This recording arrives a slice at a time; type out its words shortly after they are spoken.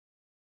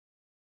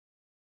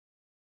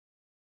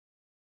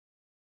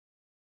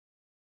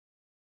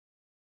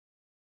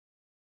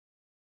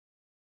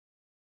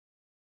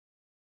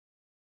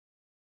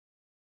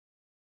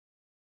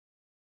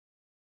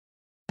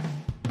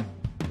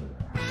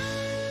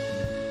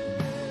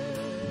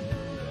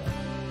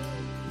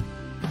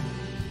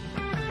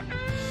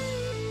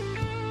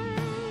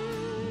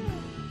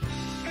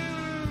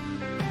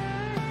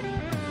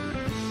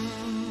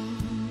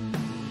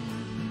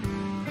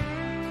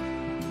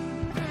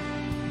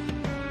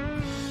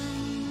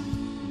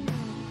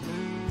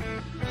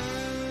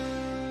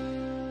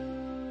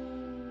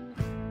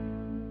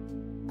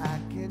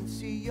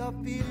see you're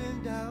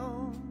feeling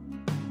down.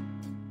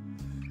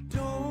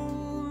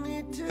 Don't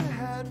need to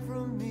hide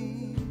from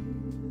me.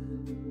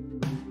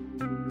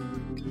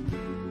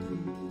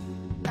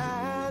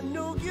 I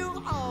know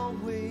you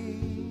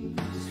always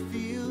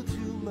feel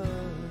too much.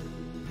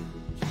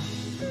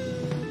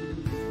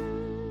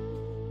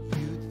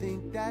 You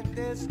think that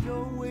there's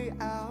no way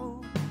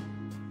out.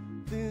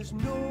 There's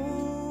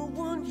no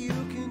one you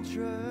can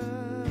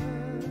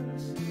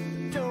trust.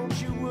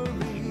 Don't you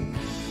worry.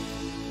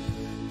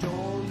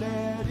 Don't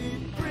let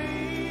it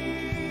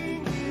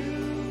bring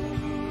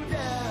you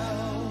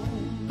down.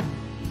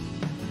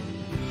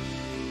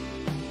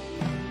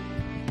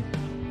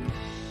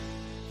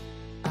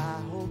 I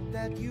hope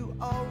that you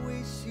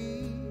always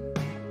see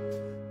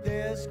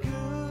there's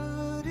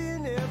good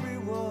in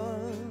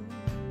everyone.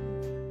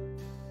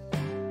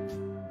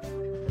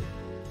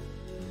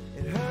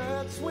 It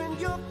hurts when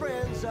your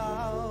friends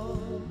all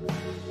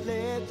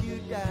let you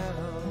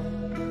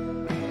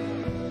down.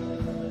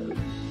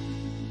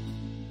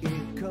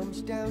 It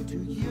comes down to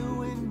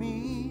you and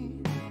me.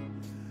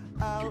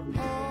 I'll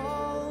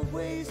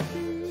always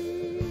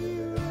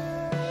be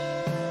around.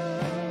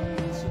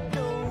 So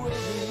don't worry,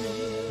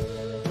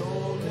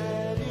 don't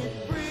let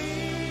it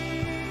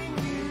bring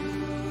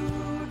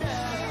you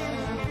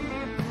down.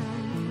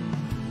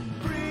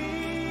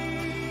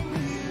 Bring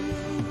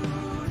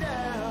you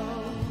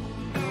down.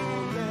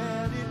 Don't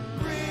let it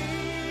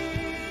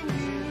bring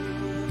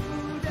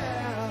you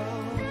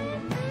down.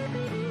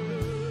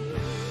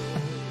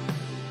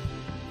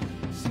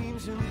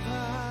 Seems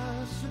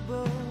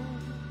impossible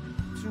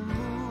to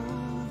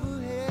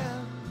move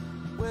ahead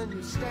when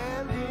you're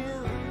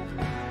standing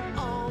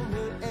on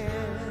the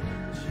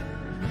edge.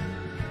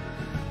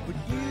 But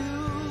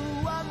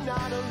you are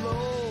not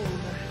alone.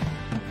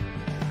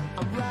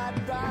 I'm right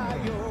by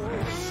your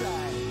side.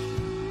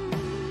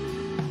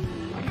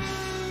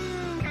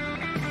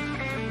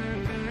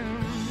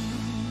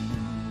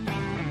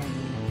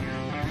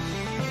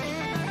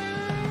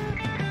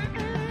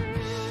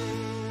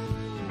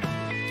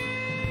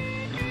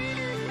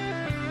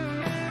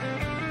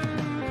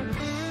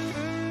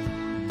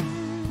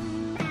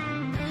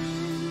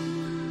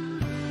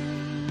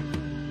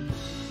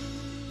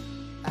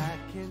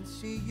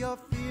 See you're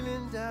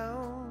feeling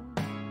down.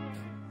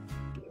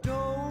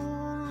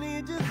 Don't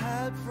need to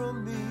hide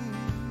from me.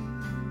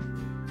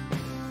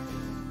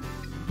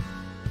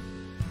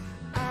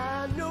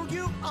 I know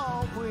you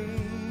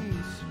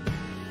always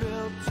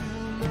felt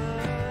too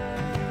much.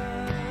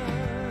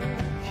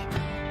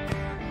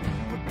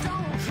 But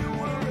don't you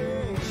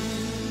worry.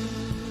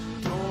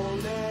 Don't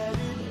let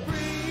it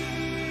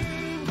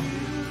bring you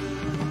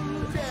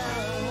down.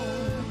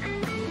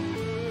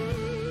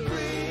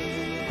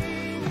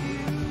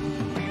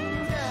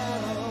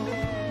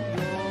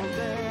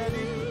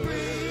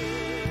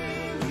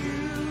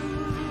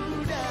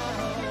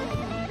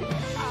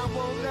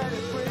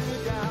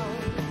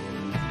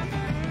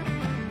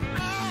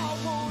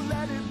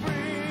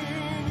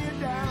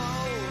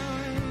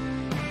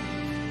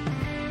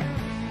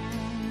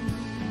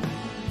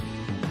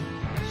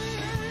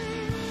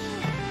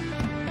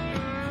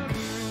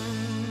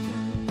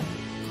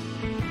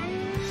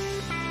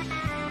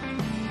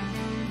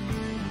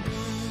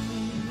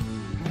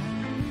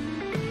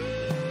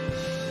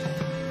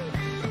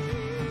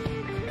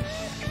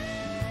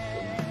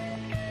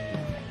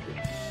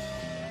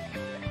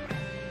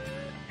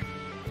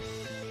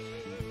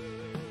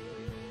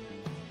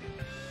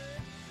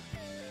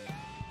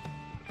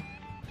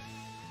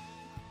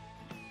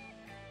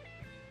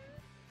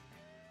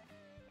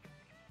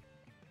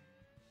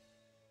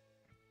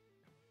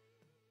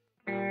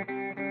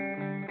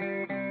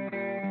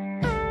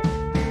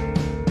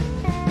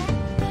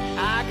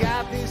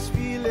 This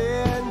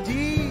feeling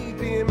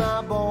deep in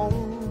my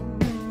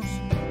bones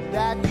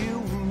that you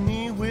and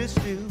me we're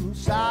still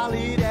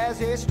solid as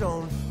a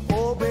stone.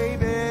 Oh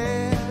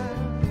baby,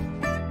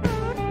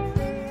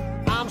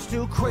 I'm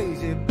still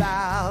crazy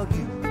about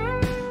you.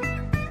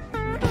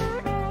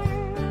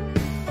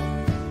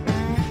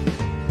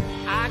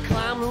 I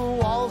climb the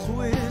walls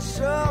with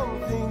some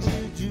things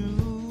you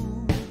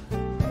do,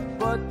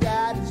 but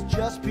that is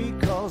just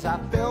because I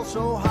fell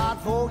so hard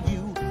for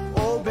you.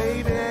 Oh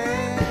baby,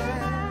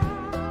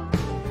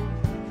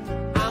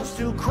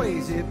 still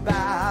crazy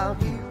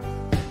about you.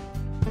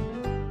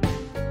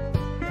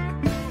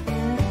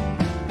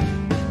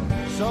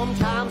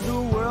 Sometimes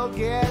the world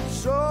gets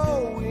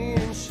so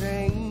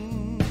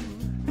insane.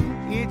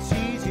 It's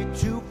easy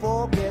to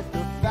forget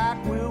the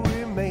fact will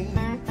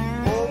remain.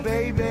 Oh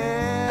baby,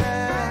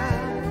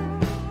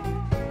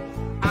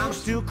 I'm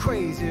still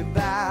crazy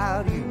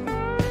about you.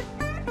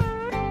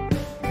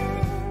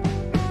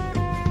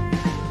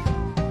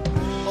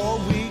 Oh,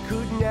 we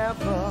could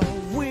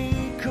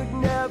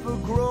never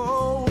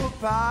grow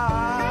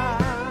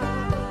apart.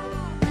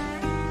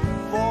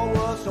 For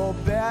worse or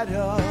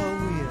better,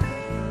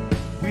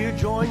 we're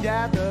joined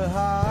at the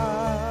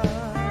heart.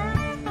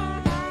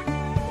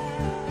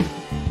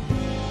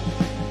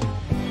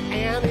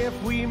 And if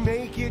we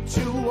make it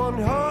to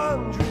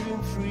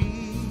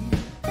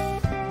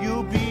 103,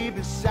 you'll be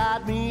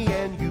beside me,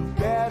 and you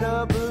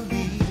better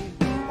believe,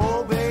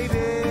 oh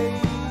baby,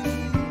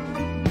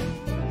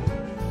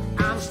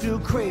 I'm still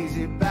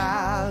crazy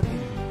about you.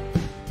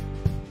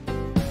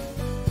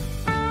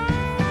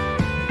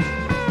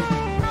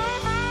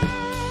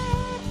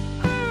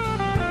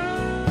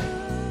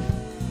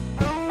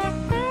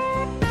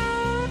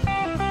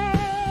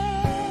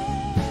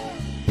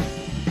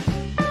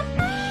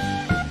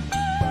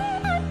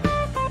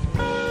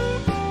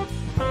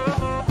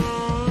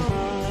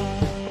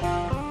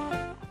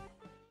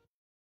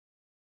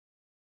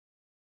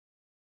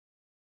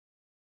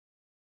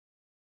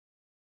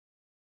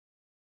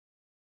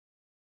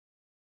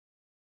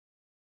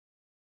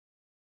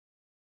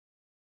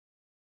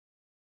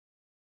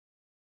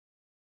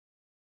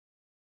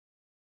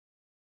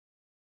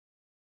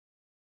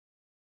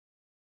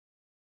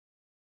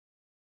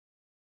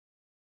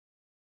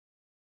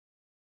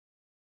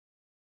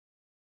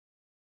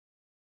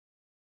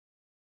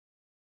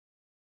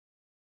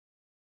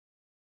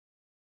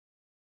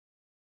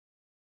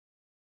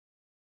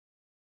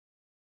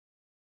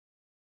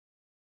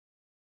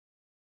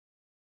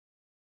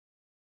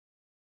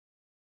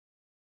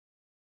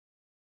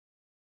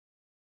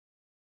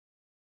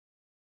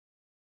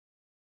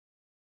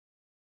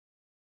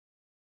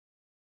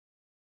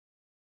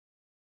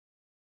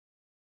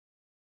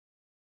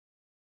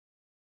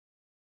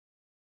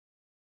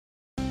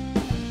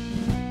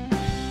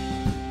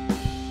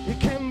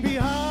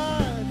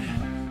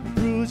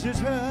 Bruises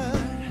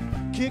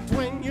hurt, kicked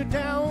when you're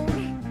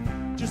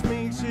down, just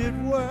makes it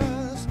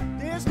worse.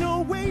 There's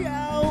no way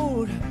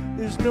out,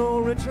 there's no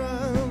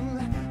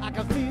return. I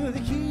can feel the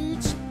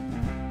heat,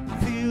 I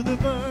feel the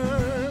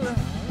burn.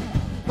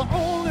 The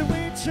only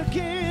way to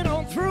get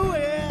on through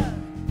it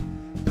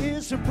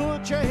is to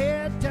put your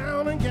head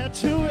down and get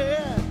to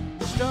it.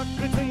 Stuck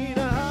between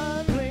a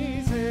hard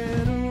place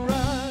and a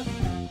rock,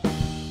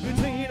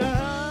 between a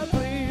hard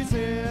place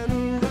and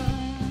a rock.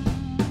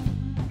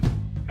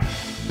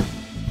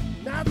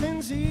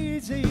 Nothing's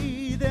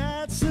easy,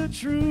 that's the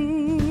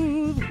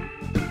truth.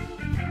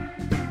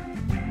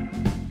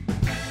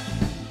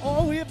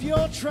 Oh, if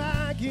you're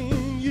trying,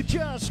 you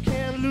just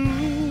can't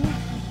lose.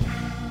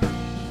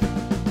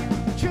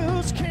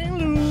 Just can't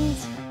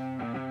lose.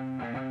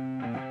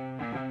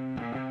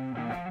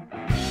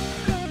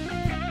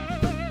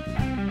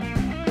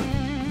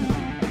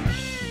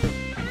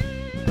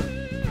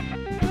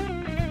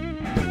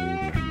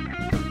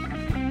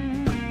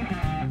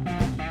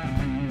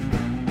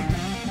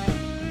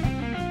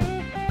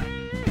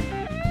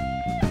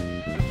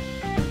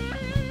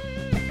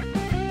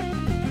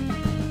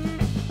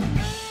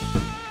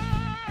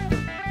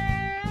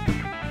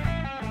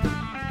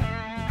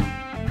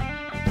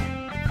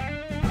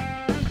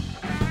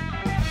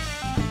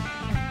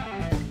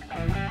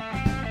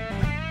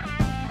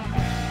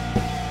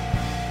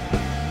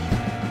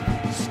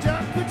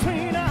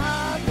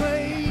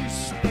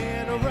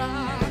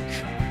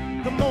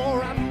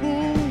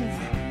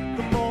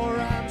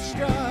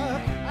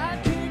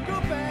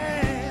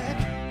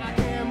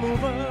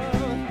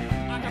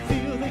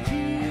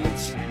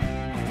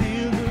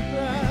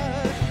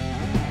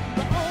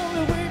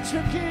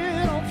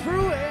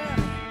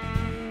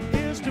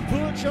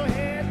 Your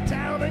head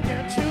down and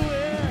get to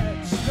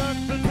it. Stuck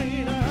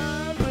between a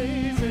hard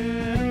place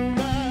and a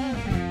rock,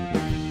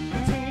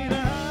 between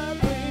a hard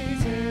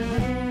place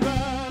and a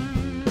rock.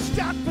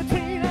 Stuck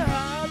between a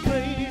hard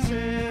place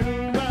and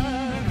a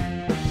rock,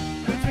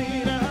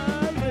 between a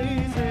hard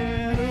place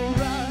and a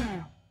rock.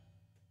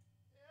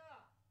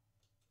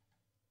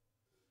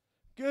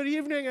 Yeah. Good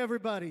evening,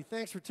 everybody.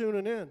 Thanks for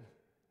tuning in.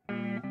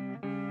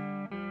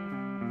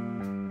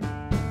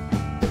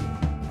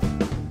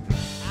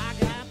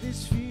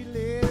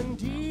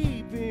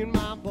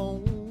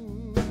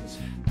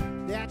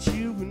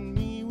 You and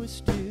me were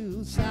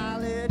still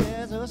solid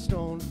as a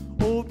stone.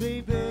 Oh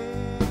baby,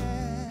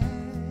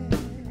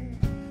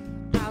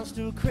 I'm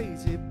still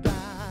crazy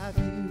about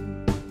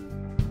you.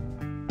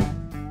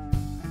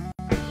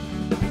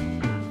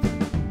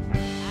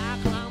 I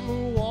climb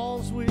the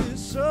walls with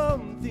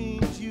some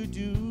things you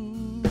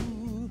do,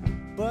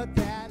 but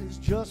that is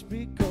just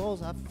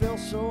because I fell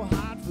so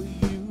hard for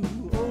you.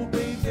 Oh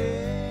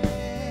baby,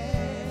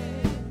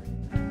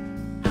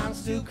 I'm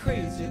still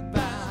crazy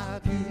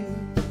about you.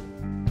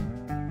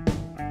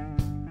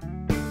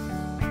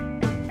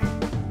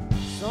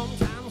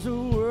 Sometimes the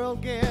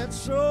world gets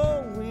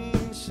so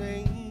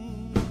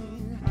insane,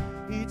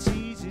 it's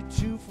easy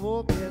to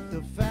forget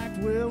the fact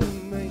will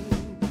remain.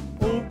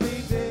 Oh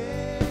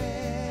baby,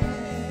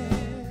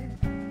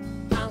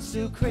 I'm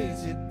still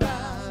crazy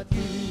about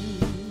you.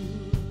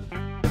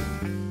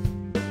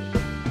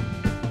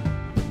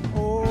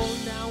 Oh,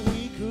 now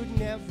we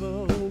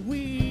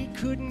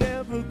could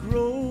never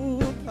grow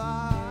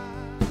apart.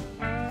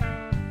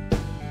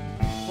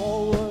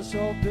 For worse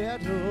or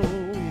better,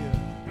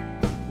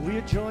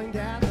 we're joined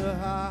at the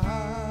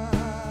heart.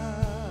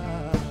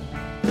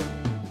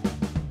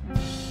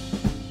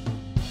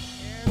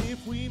 And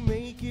if we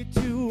make it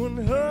to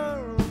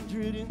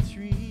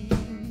 103,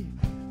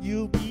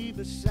 you'll be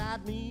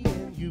beside me,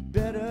 and you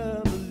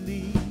better believe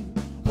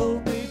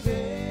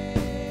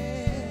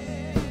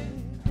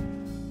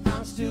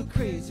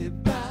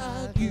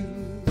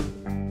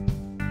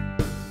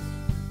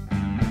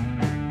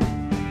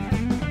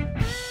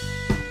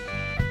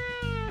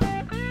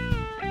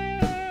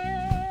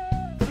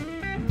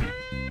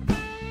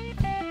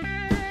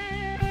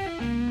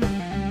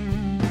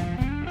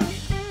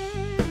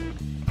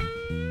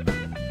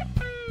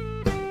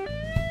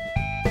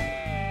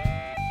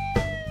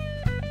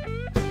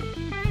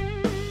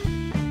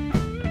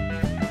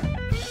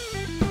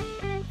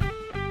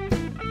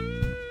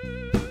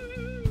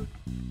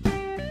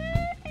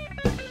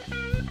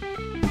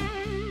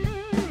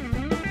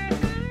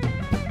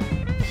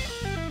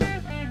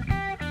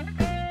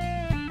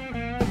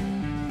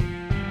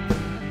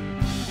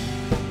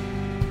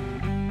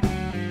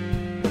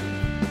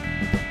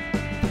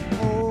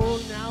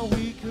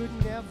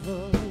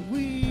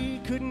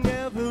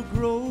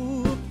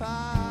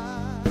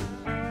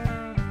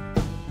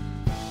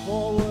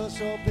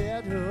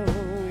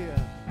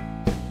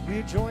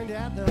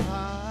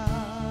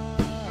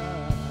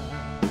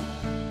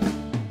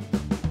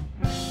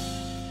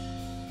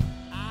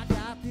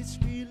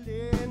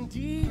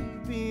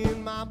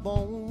my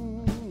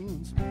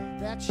bones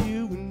that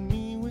you and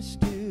me were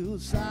still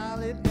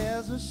solid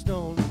as a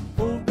stone.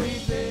 Oh,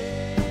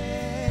 baby,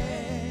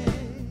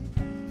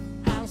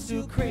 I'm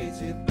still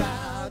crazy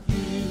about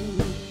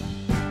you.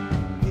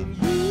 And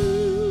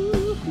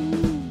you,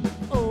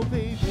 oh,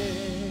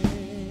 baby,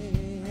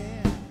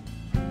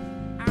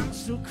 I'm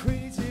still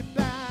crazy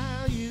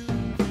about you.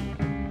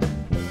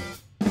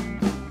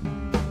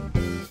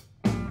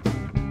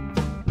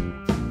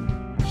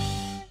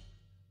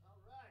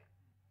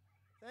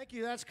 Thank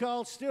you. That's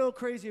called Still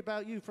Crazy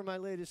About You from my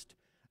latest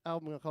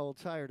album called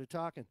Tired of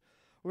Talking.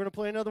 We're going to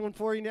play another one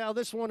for you now.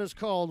 This one is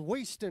called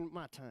Wasting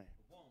My Time.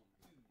 1,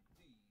 2,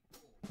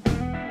 3,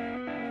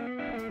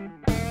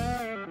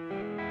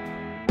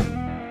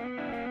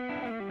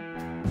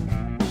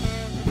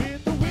 4.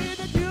 With the way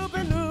that you've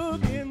been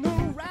looking,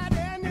 the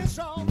writing is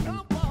on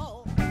the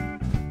wall.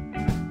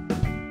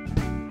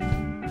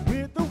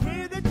 With the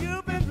way that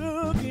you've been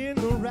looking,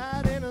 the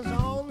writing is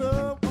on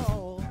the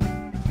wall.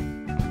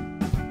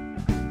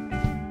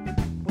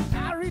 When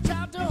I reach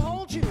out to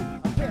hold you,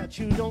 I bet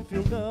you don't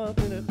feel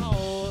nothing at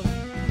all.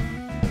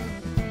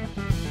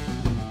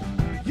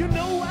 You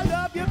know I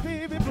love you,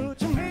 baby,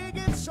 but you make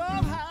it so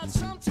hard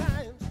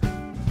sometimes.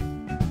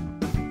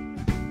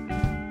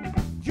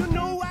 You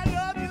know I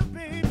love you,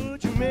 baby,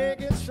 but you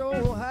make it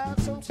so hard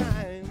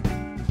sometimes.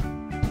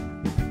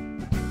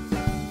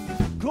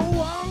 Go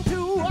on,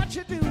 do what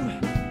you do.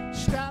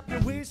 Stop,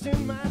 you're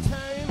wasting my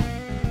time.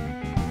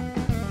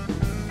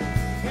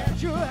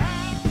 Get your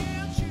high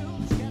heel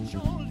shoes, get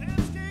your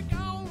lipstick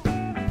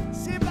on.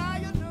 See by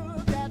your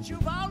look that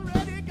you've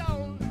already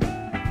gone.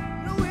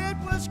 Knew it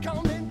was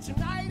coming,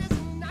 tonight is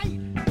the night.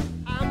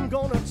 I'm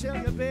gonna tell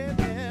you,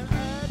 baby,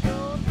 I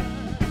don't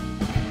mind.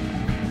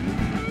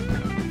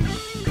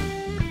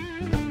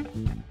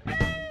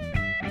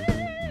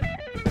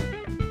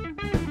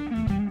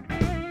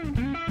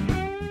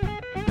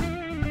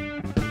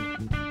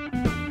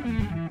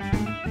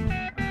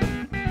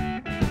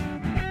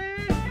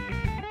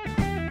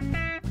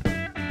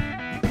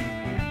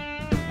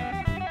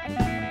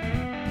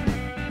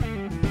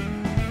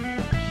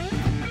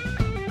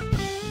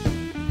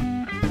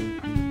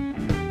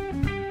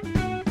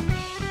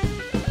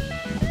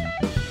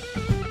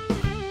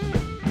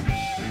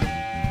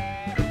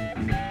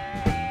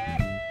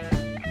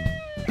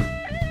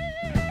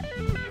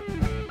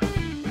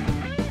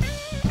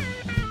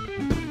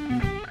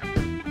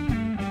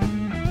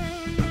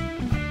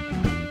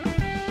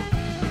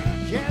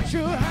 Get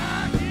your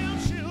high heel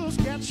shoes,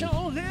 get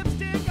your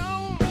lipstick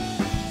on.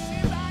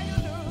 See by your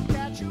look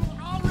that you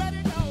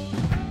already know.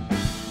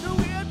 Knew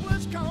it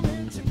was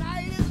coming,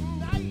 tonight is the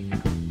night.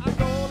 I'm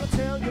gonna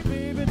tell you,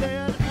 baby,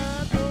 that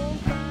I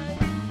don't mind.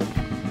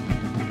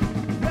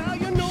 Well,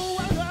 you know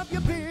I love you,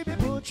 baby,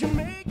 but you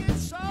make it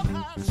so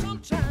hard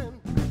sometimes.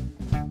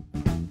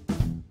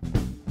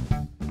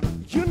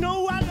 You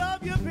know I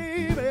love you,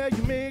 baby,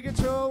 you make it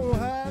so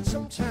hard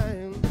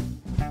sometimes.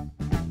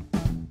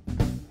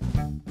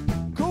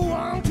 Go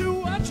on, do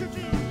what you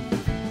do.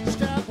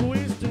 Stop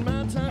wasting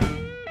my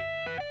time.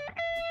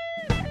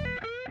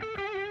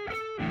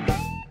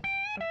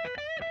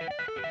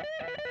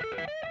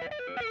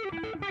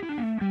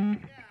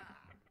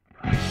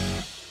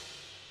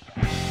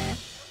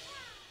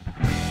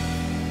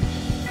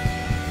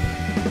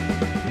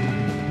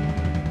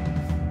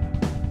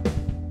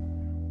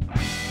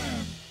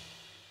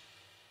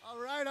 All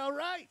right, all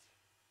right.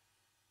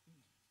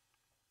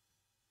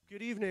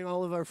 Good evening,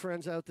 all of our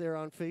friends out there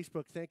on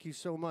Facebook. Thank you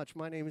so much.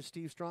 My name is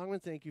Steve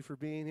Strongman. Thank you for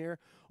being here.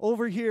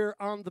 Over here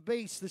on the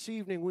bass this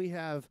evening, we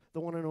have the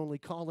one and only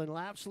Colin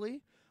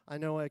Lapsley. I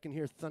know I can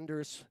hear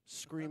thunderous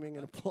screaming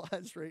and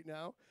applause right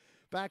now.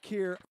 Back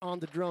here on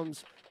the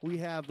drums, we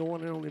have the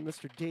one and only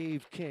Mr.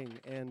 Dave King,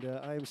 and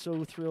I am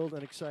so thrilled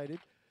and excited.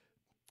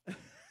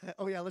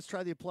 Oh, yeah, let's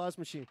try the applause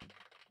machine.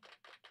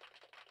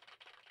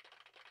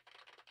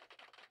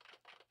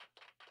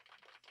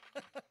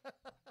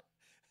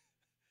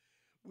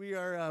 We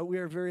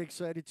are very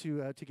excited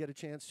to get a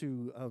chance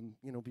to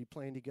be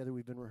playing together.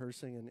 We've been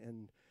rehearsing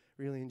and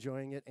really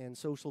enjoying it, and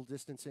social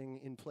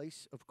distancing in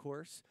place, of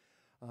course.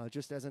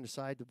 Just as an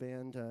aside, the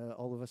band,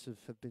 all of us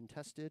have been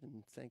tested,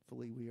 and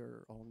thankfully we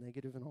are all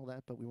negative and all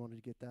that. But we wanted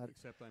to get that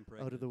Except I'm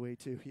pregnant. out of the way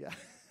too. Yeah,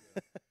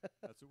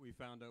 That's what we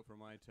found out from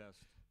my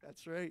test.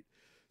 that's right.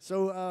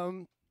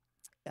 So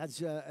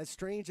as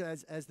strange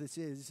as this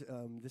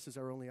is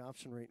our only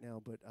option right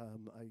now, but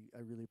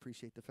I really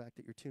appreciate the fact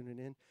that you're tuning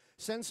in.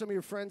 Send some of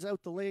your friends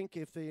out the link.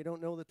 If they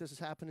don't know that this is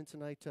happening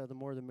tonight, the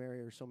more the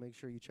merrier, so make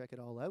sure you check it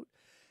all out.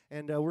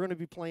 And we're going to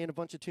be playing a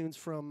bunch of tunes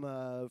from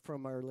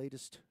our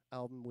latest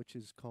album, which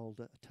is called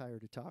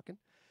Tired of Talking.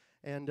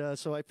 And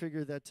so I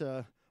figure that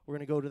we're going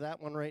to go to that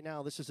one right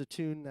now. This is a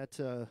tune that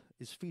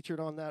is featured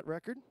on that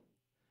record.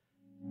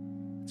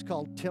 It's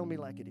called Tell Me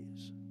Like It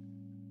Is.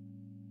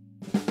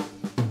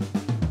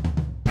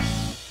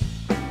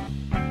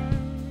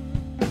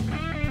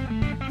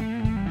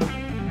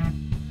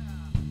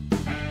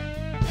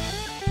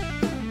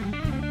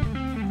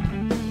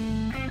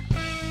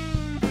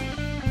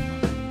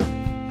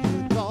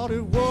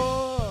 It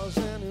was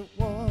and it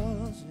was.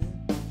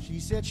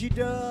 and she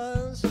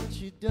does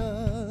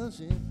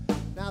it.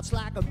 Now it's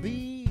like a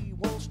bee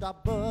won't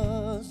stop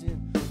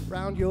buzzing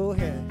round your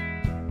head.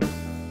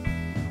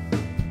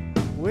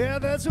 Where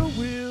there's a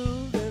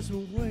will, there's a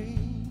way.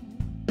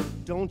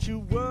 Don't you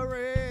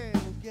worry,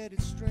 get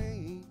it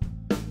straight.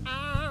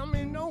 I'm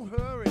in no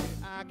hurry,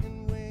 I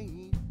can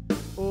wait.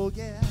 Oh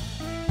yeah.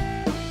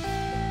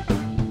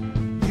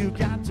 You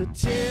got to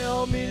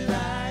tell me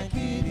like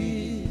it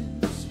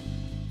is.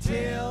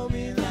 Tell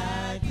me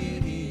like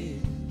it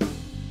is.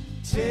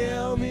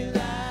 Tell me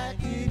like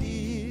it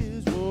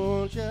is,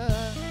 won't ya?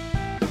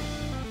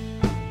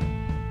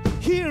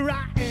 Here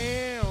I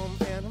am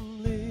and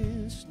I'm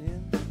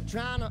listening,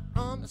 trying to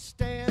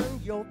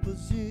understand your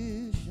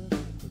position.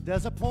 But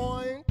there's a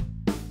point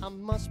I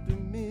must be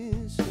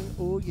missing,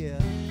 oh yeah.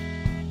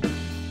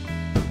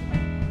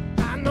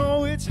 I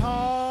know it's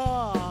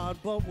hard,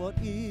 but what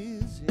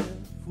is it?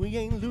 If we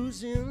ain't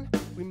losing,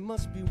 we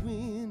must be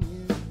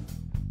winning.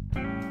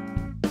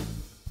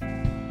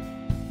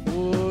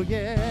 Oh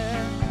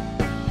yeah.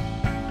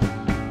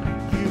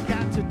 You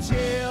got to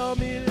tell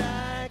me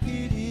like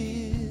it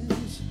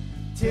is.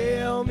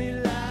 Tell me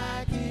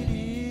like it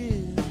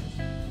is.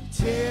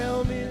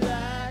 Tell me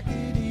like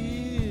it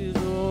is.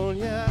 Oh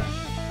yeah.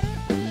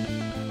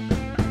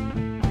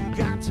 You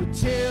got to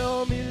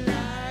tell me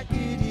like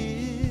it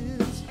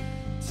is.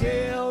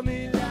 Tell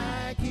me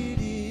like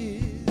it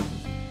is.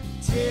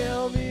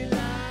 Tell me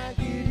like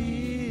it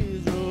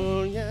is.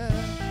 Oh yeah.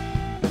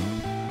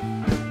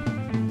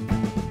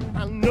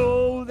 I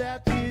know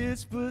that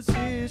this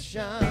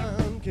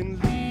position can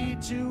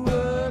lead to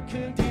a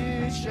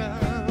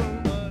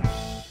condition, but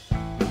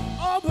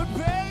oh, but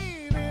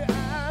baby,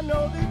 I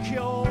know the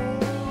cure.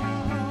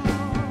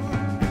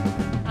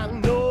 I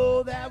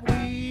know that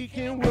we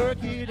can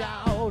work it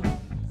out.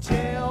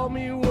 Tell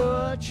me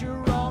what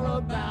you're all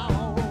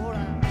about.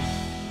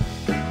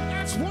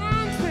 That's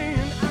one thing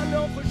I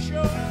know for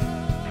sure.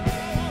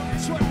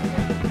 That's what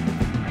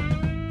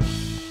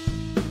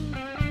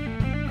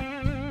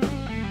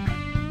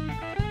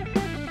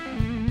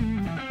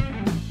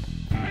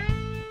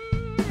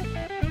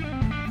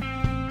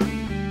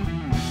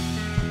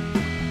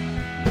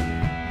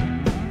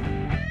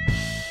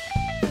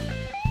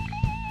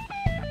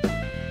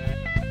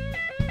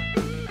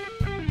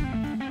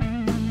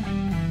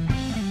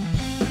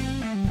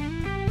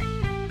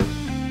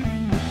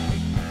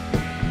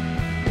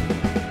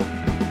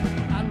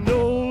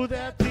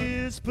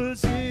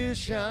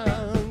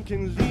position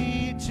can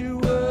lead to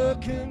a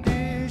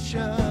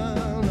condition.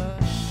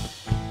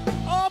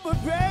 Oh,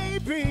 but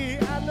baby,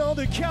 I know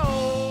the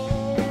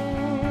code.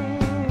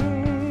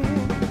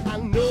 I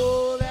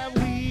know that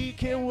we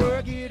can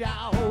work it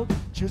out.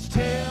 Just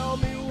tell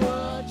me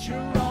what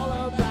you're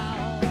all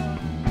about.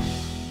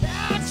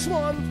 That's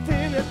one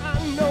thing that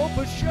I know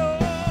for sure.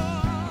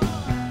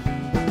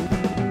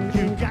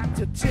 You got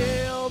to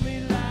tell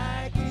me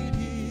like it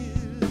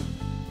is.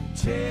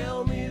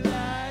 Tell me like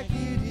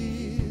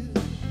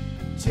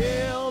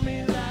tell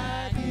me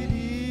like it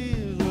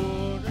is,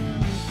 Lord.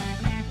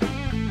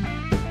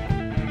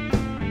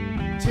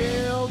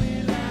 Tell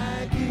me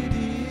like it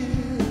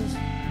is.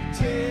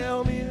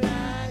 Tell me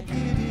like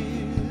it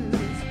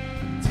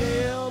is.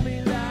 Tell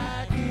me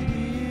like it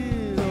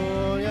is,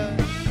 oh yeah.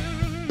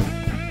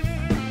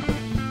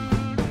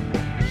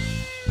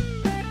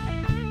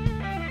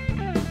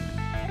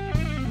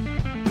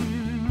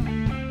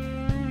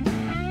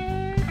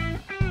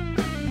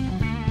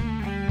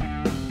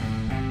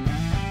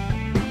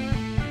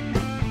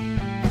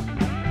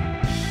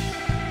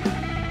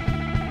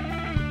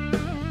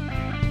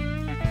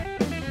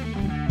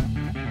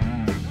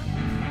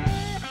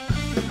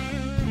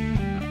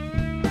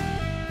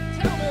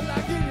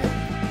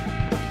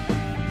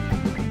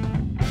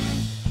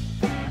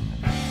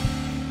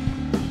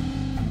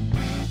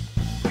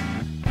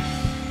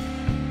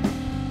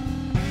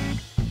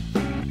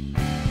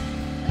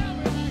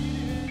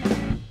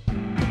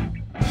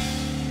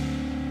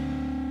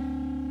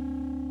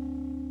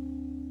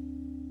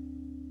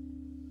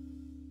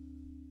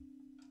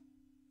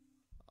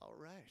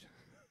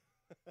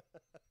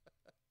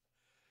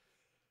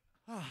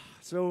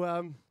 So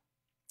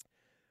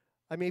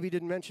I maybe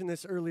didn't mention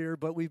this earlier,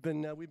 but we've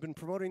been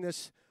promoting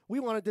this. We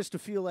wanted this to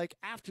feel like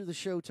after the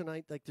show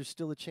tonight, like there's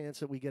still a chance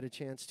that we get a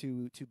chance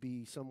to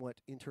be somewhat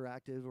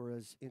interactive, or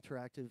as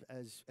interactive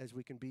as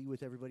we can be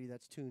with everybody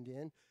that's tuned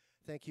in.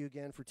 Thank you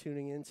again for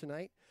tuning in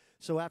tonight.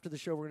 So after the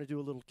show, we're going to do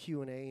a little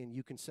Q&A, and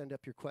you can send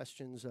up your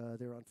questions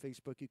there on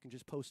Facebook. You can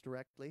just post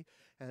directly.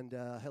 And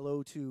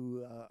hello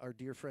to our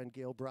dear friend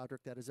Gail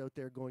Broderick that is out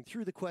there going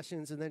through the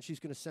questions, and then she's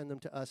going to send them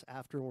to us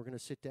after, and we're going to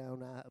sit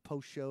down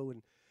post-show,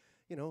 and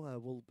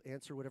we'll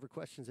answer whatever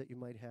questions that you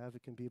might have.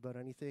 It can be about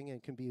anything, and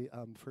it can be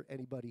for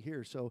anybody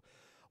here. So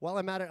while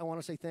I'm at it, I want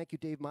to say thank you.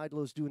 Dave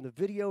Meidlow's doing the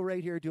video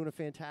right here, doing a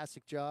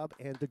fantastic job.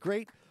 And the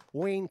great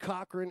Wayne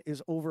Cochran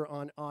is over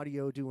on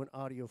audio, doing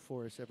audio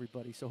for us,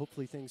 everybody. So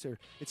hopefully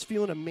it's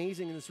feeling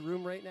amazing in this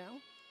room right now.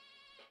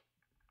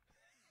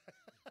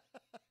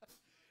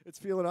 It's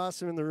feeling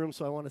awesome in the room,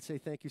 so I want to say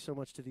thank you so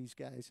much to these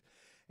guys.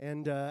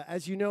 And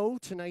as you know,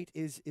 tonight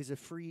is a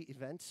free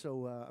event,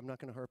 so I'm not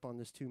going to harp on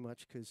this too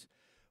much because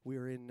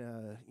we're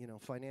in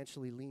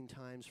financially lean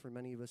times for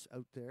many of us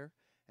out there.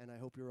 And I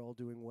hope you're all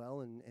doing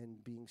well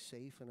and being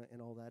safe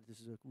and all that. This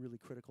is a really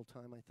critical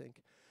time, I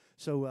think.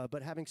 So,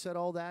 but having said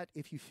all that,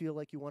 if you feel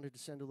like you wanted to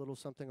send a little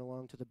something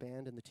along to the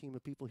band and the team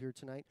of people here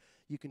tonight,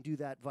 you can do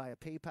that via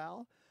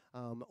PayPal,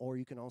 or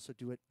you can also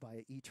do it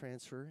via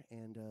e-transfer,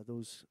 and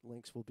those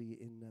links will be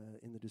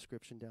in the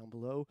description down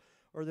below,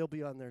 or they'll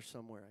be on there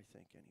somewhere, I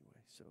think,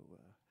 anyway. So,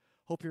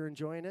 hope you're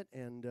enjoying it,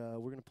 and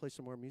we're going to play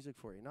some more music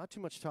for you. Not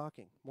too much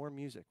talking, more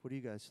music. What do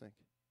you guys think?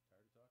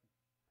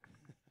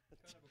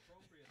 Kind of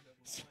appropriate that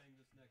we're playing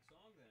this next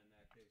song then, in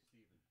that case,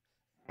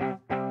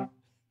 Stephen.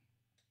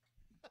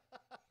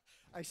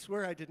 I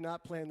swear I did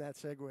not plan that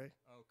segue.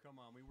 Oh, come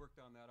on. We worked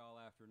on that all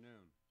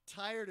afternoon.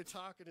 Tired of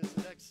Talking is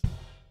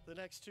the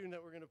next tune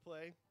that we're going to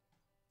play.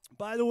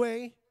 By the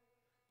way,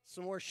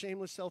 some more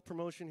shameless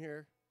self-promotion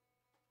here.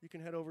 You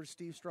can head over to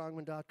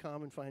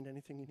stevestrongman.com and find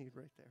anything you need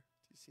right there.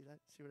 Do you see that?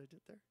 See what I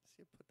did there?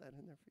 See, I put that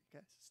in there for you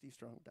guys.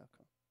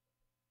 stevestrongman.com.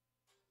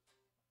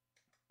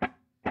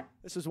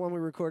 This is one we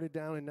recorded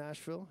down in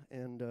Nashville,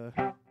 and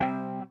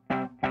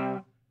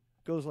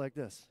goes like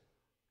this.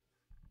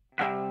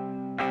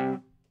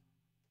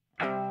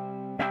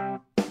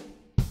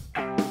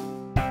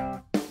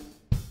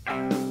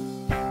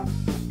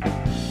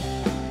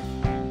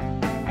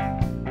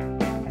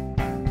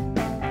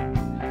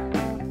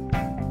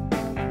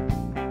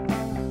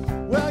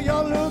 Well,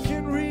 you're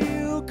looking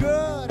real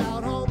good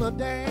out on the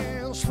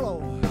dance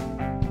floor.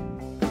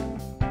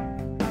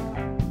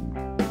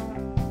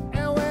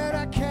 And when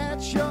I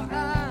catch your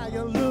eye,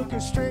 you're looking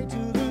straight to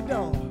the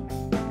door.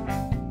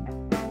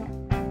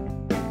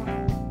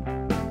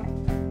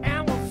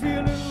 And we're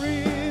feeling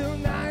real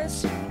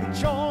nice. The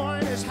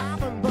joint is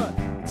hopping, but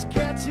it's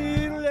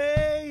getting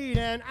late,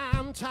 and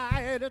I'm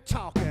tired of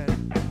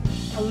talking.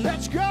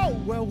 Let's go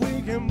where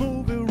we can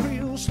move it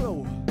real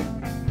slow.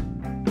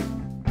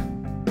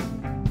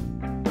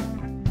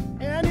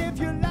 And if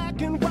you're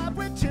liking what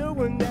we're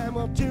doing, then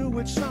we'll do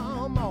it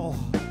some more.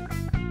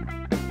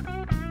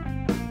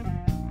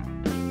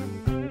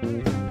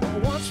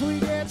 Once we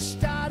get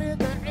started,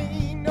 there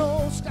ain't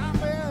no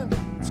stopping.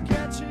 It's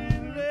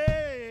getting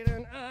late,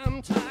 and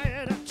I'm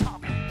tired of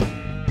talking.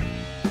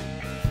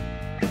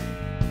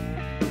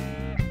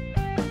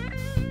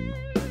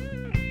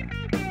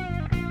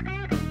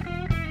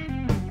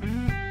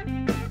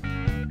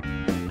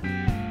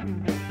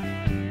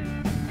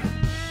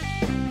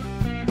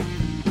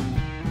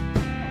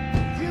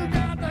 You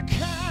got the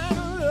kind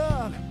of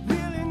love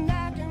really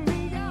knocking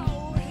me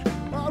out,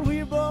 but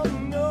we both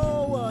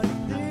know what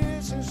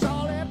this is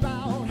all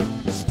about.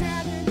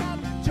 Standing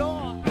at the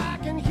door, I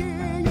can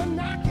hear you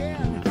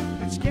knocking.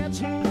 It's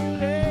getting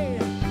late,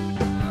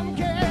 I'm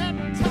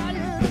getting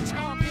tired of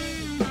talking.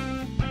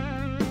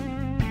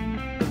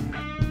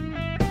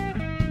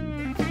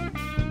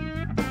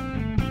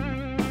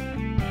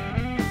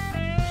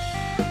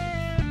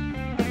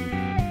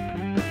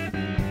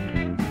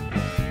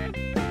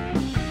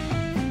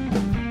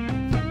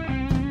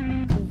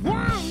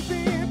 One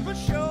thing for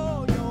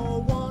sure, you're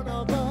one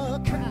of a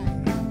kind.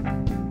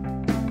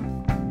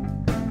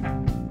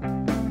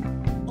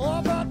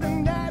 Oh, but the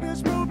night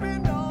is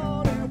moving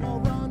on and we're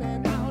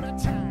running out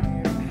of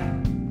time.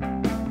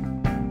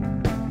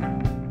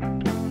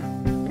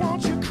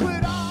 Won't you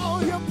quit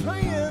all your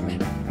playing,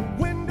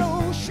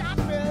 window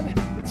shopping?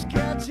 It's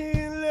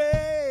getting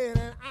late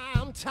and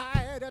I'm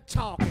tired of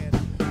talking.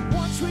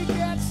 Once we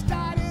get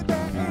started,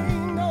 there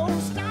ain't no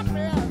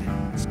stopping.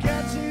 It's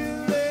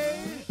getting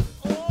late.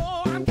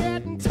 Oh, I'm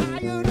getting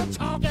tired of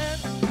talking.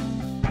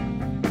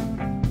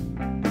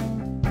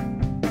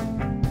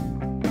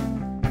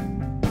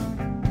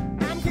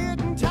 I'm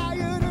getting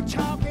tired of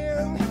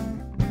talking.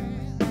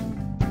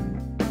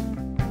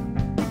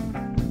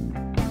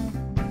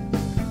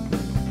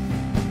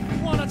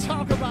 Want to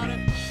talk about it?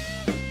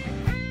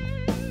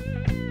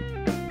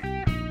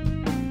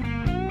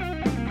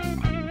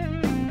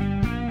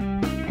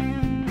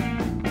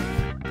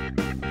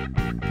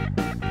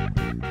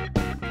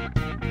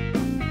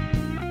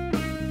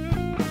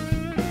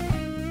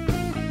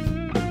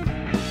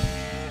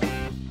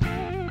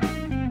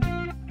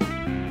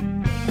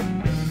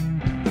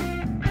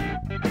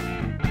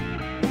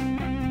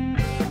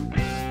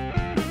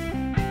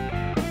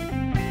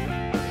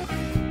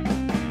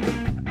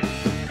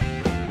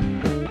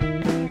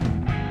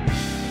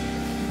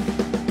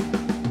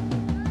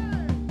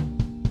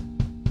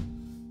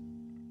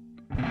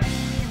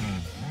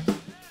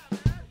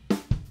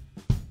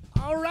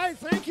 All right,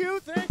 thank you,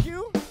 thank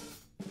you.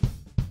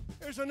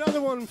 Here's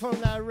another one from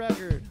that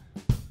record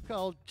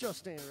called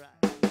Just Ain't Right.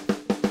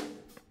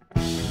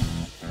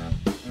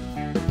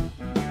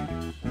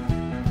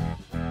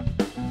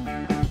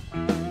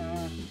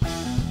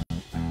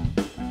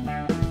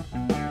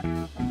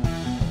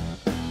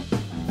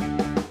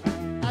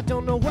 I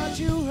don't know what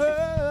you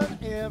heard,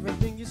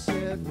 everything you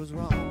said was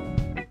wrong.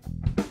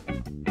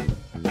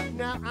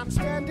 Now I'm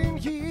standing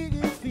here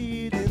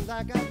feeling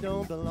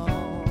don't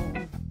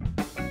belong.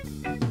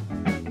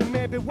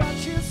 Maybe what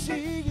you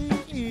see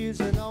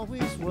isn't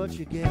always what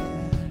you get.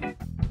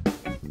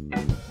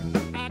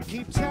 I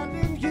keep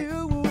telling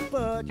you,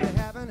 but you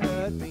haven't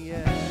heard me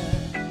yet.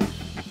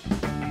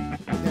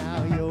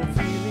 Now you're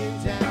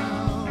feeling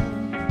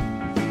down,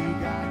 you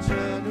got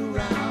turned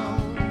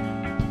around.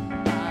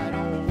 I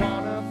don't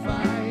wanna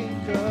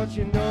fight, 'cause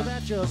you know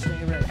that just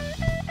ain't right.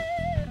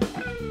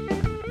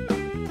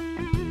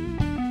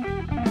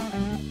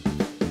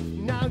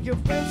 Now your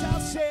friends are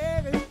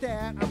saying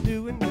that I'm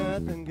doing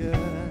nothing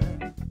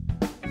good,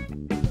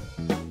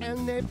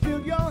 and they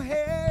fill your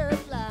head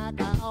like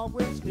I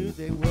always knew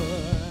they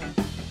would.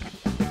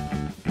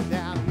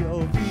 Now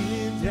you're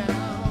feeling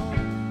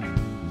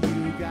down,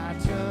 you got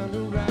turned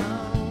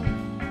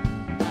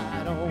around.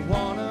 I don't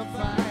wanna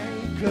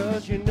fight,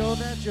 'cause you know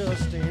that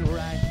just ain't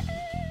right.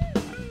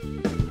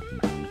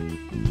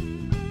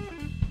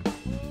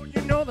 Oh,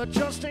 you know that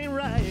just ain't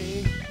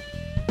right.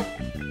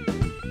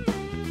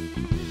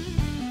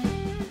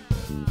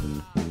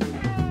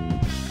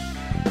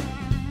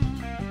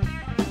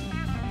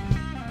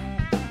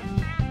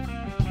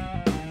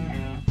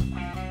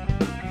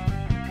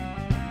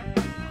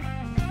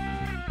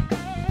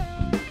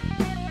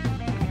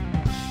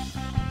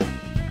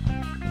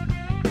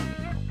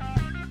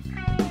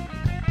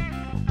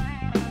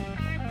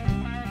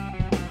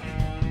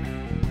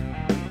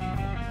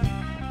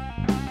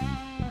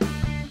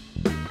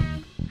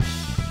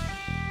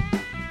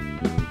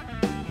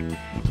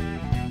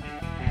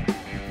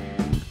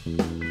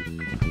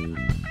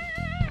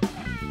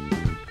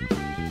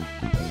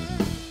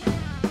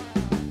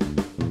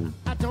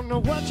 Know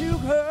what you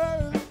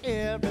heard,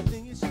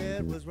 everything you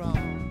said was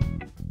wrong.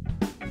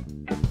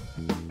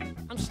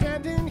 I'm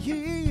standing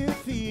here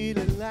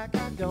feeling like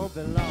I don't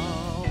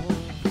belong.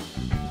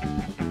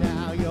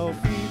 Now you're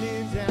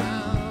feeling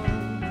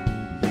down,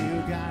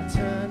 you got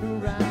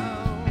turned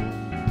around,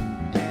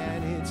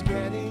 and it's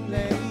getting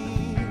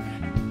late.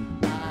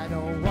 I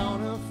don't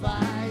wanna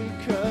fight,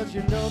 'cause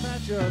you know that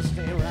just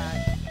ain't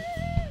right.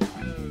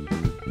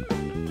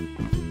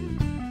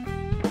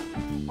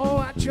 Oh,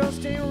 I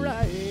just ain't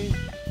right.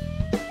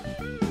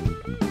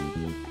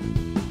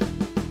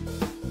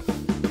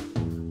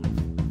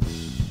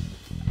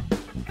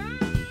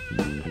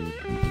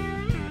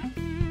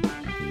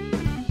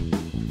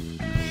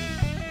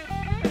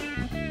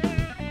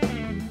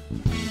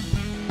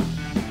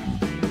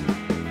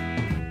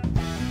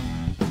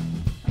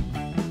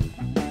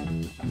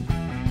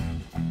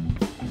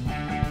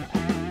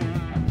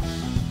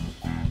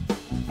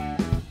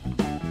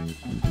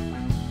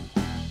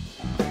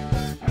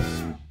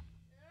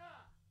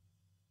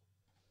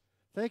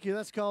 Thank you.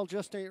 That's called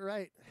Just Ain't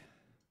Right.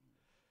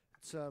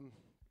 It's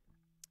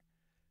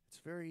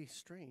very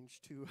strange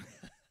to.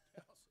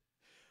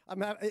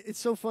 It's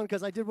so fun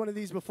because I did one of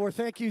these before.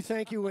 Thank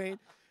you, Wayne.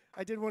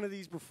 I did one of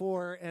these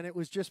before, and it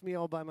was just me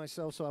all by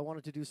myself. So I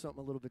wanted to do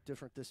something a little bit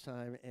different this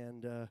time,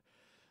 and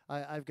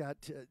I've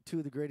got two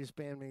of the greatest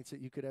bandmates that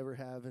you could ever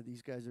have, and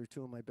these guys are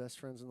two of my best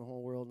friends in the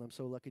whole world, and I'm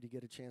so lucky to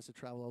get a chance to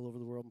travel all over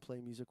the world and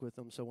play music with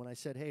them. So when I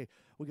said, hey,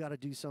 we got to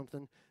do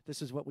something,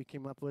 this is what we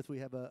came up with. We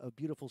have a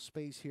beautiful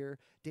space here.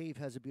 Dave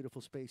has a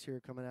beautiful space here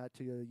coming out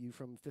to you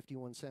from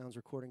 51 Sounds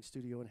Recording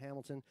Studio in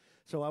Hamilton.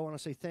 So I want to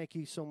say thank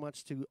you so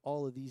much to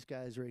all of these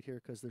guys right here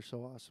because they're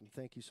so awesome.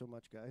 Thank you so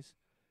much, guys.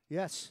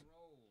 Yes.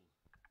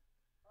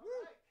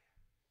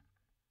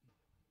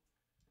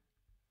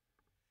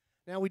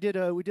 Now we did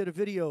a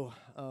video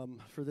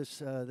for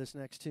this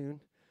next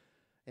tune,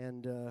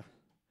 and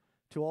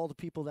to all the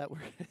people that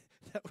were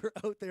that were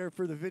out there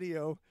for the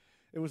video,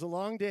 it was a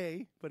long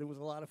day, but it was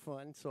a lot of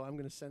fun. So I'm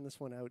going to send this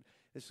one out.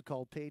 This is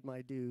called "Paid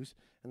My Dues,"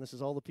 and this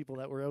is all the people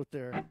that were out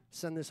there.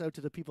 Send this out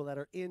to the people that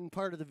are in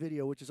part of the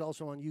video, which is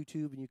also on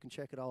YouTube, and you can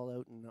check it all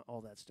out and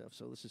all that stuff.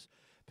 So this is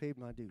 "Paid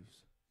My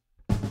Dues."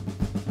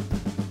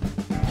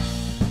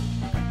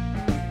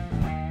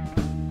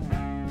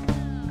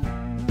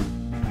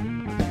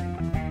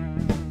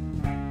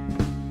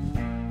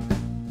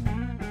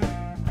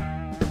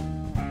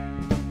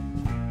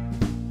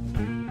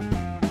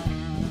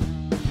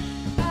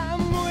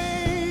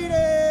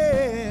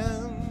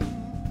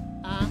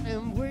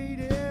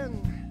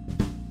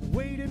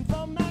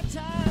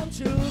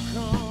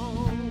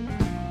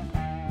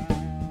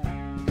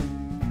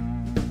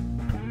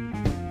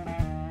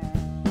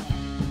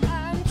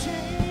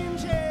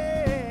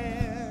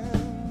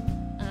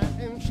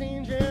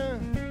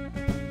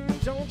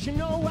 You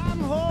know I'm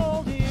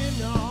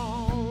holding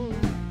on.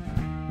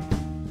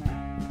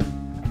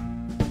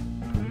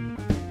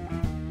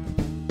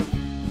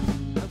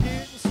 I'm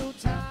getting so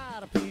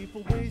tired of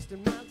people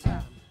wasting my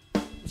time.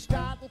 I'm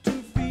starting to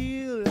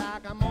feel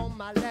like I'm on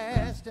my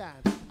last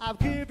dime. I've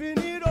given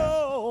it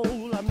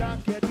all, I'm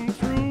not getting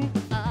through.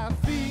 I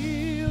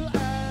feel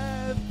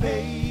I've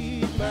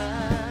paid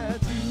my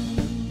dues.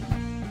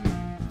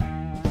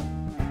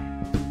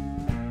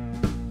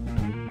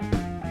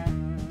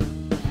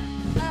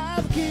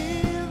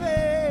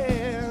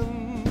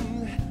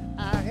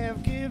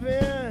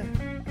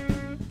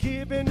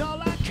 Giving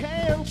all I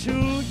can to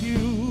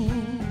you.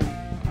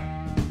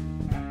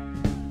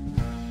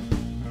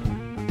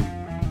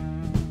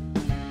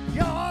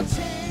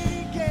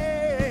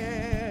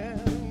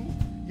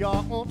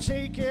 on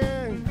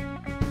taking.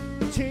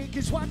 Take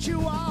is what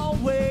you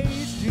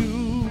always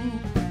do.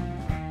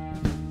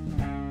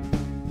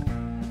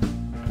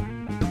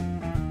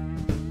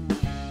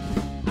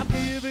 I'm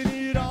giving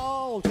it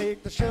all,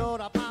 take the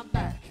shirt off my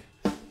back.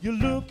 You're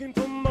looking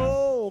for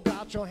more,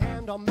 got your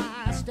hand on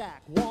my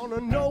stack.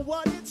 Wanna know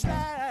what it's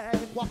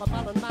like, walk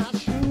about in my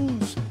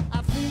shoes.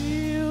 I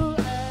feel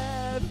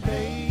I've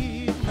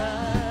made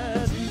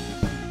my dues.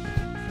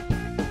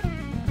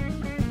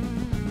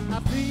 I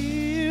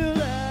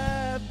feel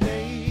I've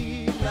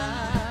made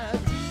my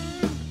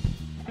dues.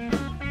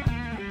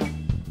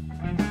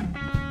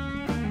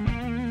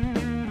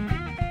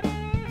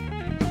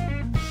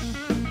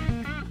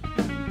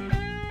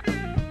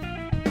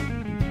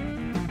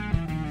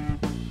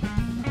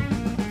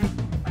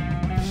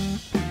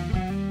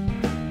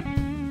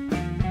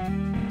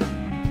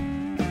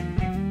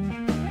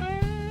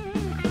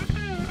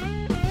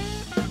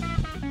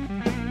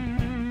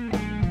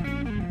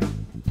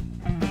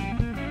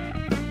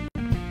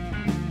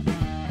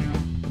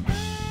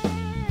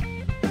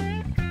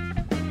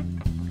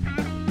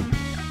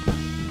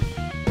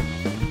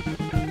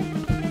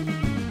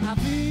 I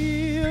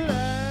feel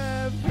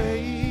I've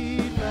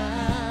paid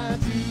my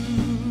dues.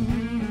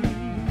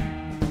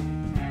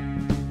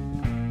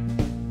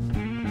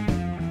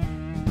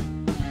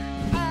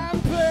 I'm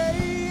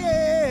playing,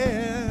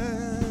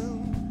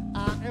 I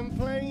am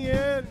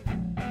playing.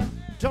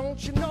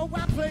 Don't you know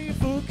I play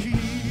for keeps?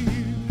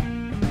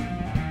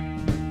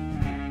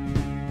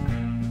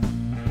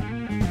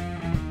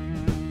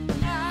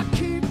 I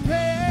keep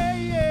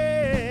paying,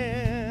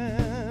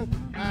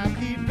 I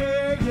keep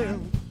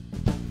paying.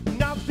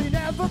 Nothing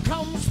ever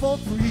comes for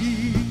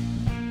free.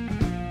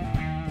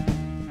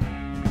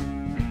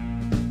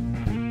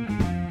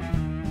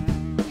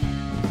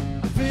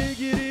 I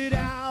figured it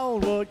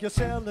out, what you're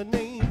selling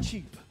ain't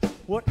cheap.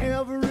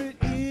 Whatever it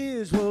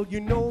is, well,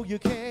 you know you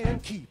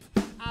can't keep.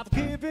 I've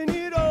given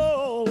it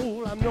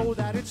all, I know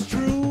that it's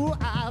true.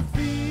 I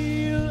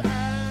feel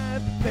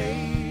I've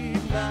paid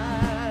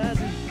my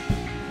dues.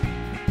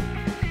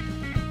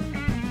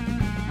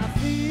 I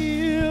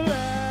feel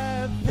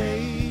I've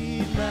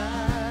paid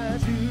my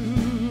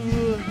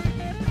dues.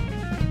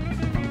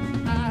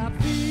 I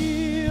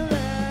feel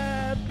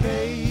I've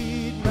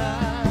paid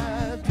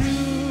my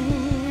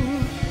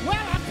dues.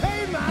 Well, I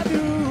paid my dues.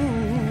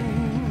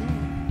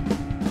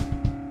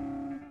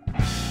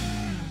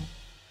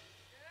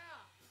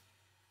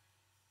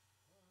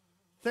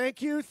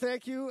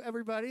 Thank you,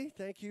 everybody.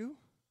 Thank you.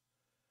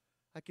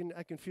 I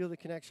can feel the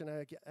connection.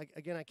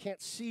 Again, I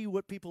can't see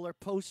what people are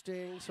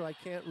posting, so I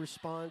can't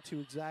respond to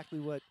exactly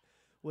what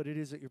it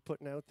is that you're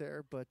putting out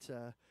there, but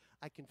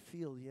I can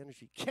feel the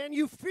energy. Can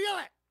you feel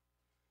it?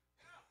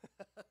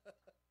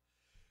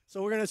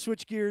 So we're going to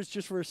switch gears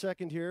just for a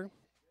second here.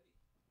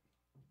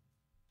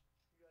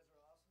 You guys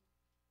are awesome.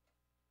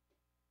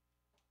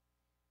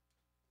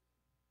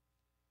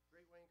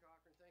 Great, Wayne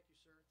Cochran. Thank you,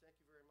 sir. Thank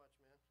you very much,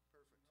 man.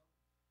 Perfect.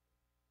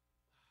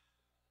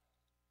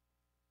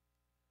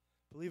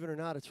 Believe it or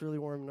not, it's really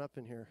warming up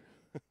in here.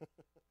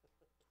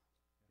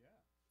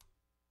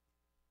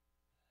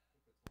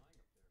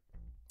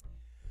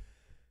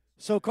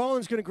 So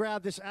Colin's going to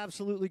grab this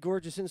absolutely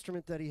gorgeous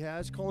instrument that he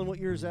has. Colin,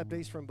 what year is that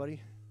bass from, buddy?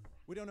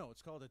 We don't know.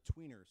 It's called a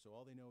tweener, so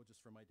all they know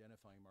just from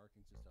identifying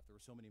markings and stuff. There were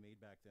so many made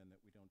back then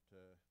that we're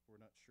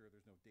not sure.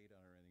 There's no date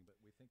on or anything,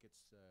 but we think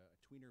it's a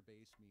tweener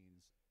bass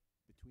means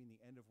between the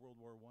end of World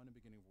War I and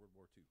beginning of World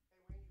War II.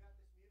 Hey, Wayne, you got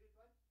this muted,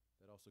 bud?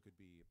 That also could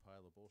be a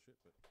pile of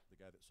bullshit, but the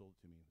guy that sold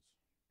it to me was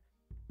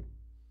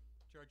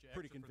Charge you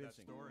pretty extra for that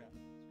convincing. story. Yeah,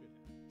 it's good.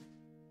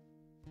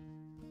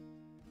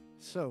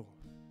 So,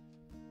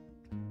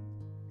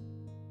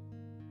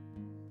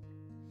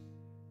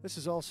 this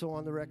is also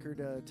on the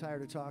record,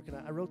 Tired of Talking.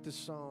 I wrote this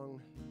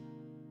song,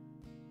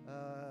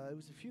 it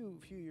was a few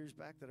years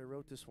back that I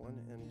wrote this one,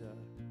 and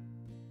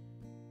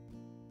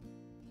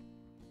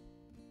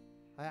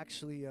I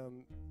actually,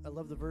 I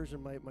love the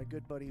version. My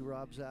good buddy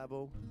Rob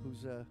Zabo,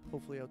 who's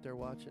hopefully out there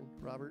watching.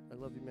 Robert, I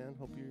love you, man.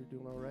 Hope you're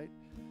doing all right.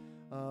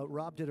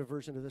 Rob did a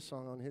version of this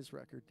song on his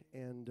record,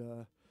 and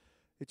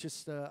it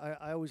just,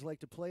 I always like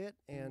to play it,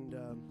 and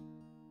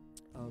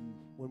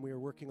when we were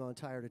working on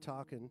Tired of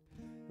Talking,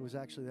 it was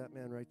actually that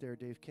man right there,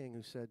 Dave King,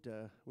 who said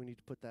we need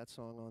to put that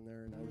song on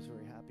there, and I was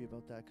very happy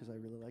about that because I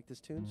really like this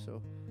tune.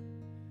 So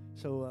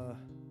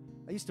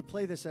I used to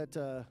play this at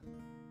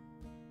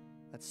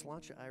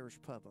Sláinte Irish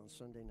Pub on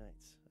Sunday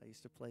nights. I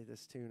used to play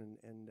this tune,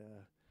 and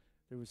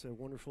there was a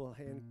wonderful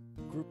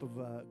group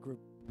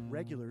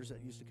regulars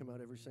that used to come out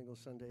every single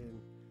Sunday,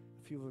 and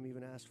a few of them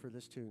even asked for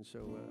this tune.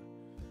 So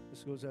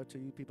this goes out to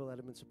you people that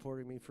have been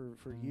supporting me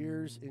for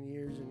years and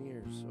years and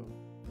years. So.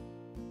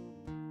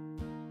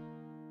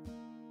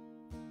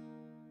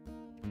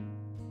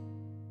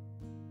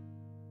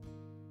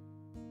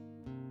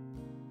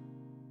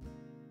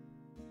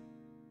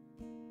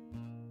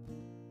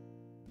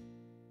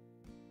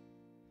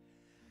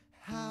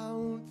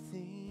 How'd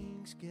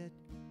things get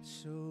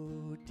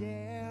so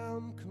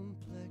damn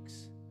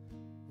complex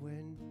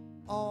when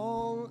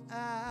all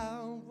I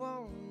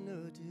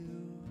wanna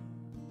do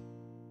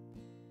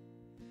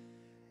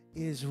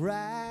is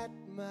write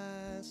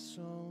my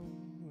song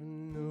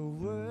when the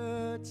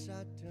words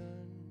are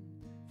done.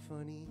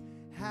 Funny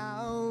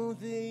how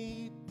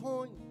they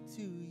point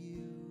to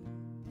you.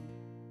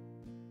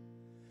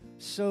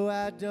 So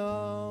I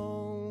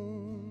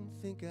don't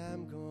think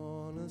I'm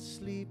gonna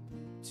sleep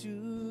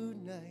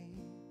tonight.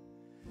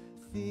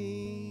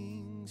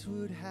 Things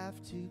would have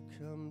to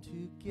come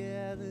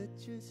together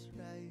just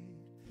right.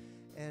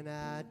 And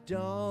I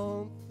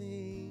don't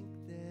think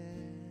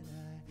that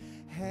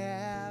I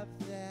have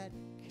that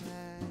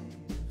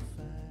kind of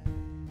fight.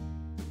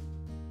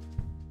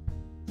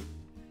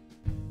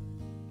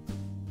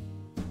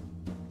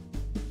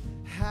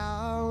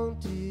 How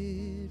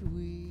did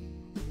we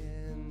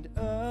end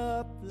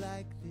up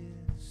like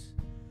this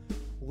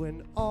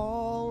when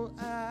all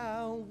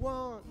I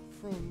want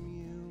from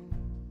you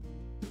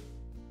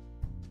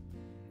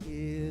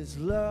is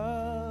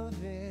love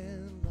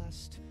and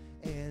lust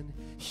and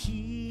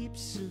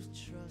heaps of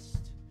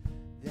trust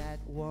that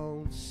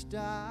won't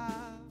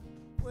stop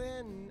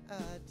when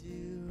I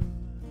do?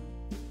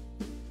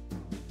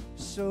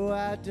 So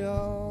I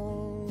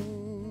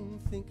don't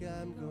think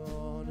I'm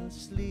gonna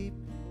sleep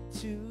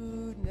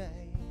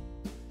tonight.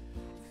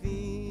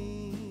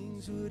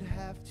 Things would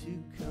have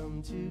to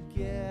come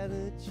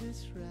together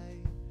just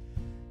right.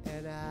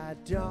 And I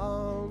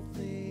don't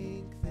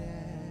think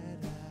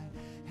that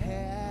I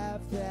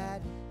have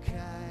that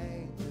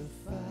kind of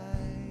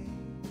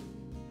fight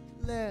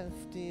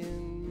left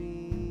in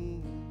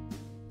me.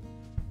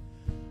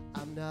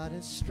 I'm not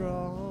as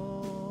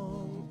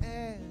strong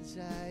as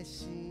I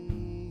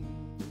seem.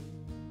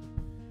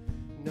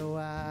 No,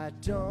 I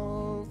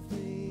don't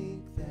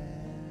think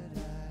that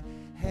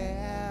I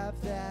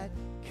have that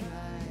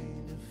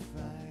kind of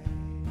fight.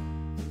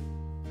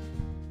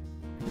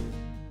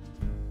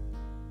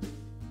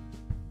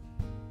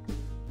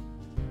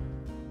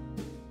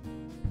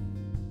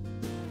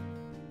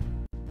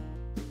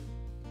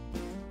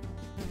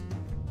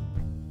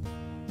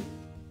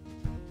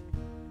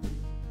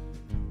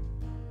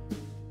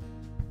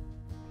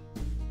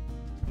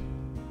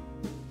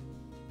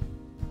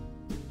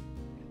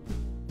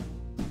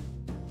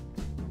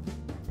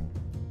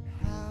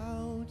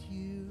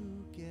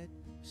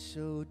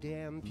 So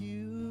damn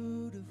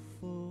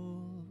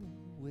beautiful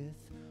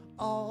with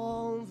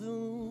all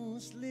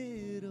those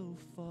little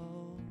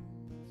faults,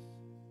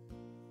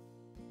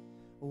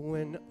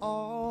 when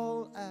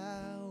all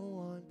I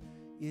want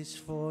is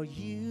for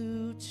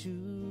you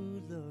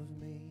to love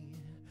me,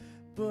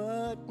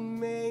 but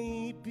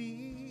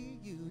maybe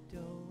you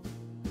don't.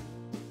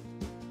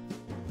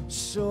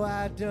 So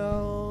I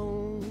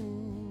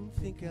don't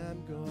think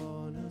I'm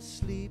gonna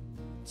sleep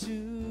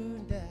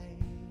tonight.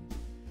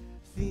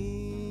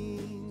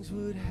 Things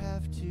would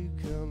have to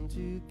come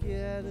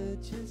together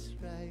just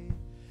right.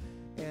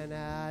 And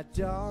I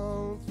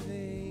don't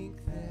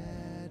think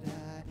that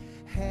I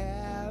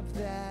have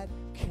that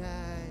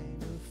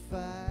kind of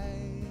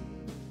fight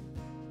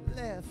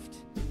left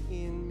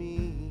in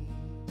me.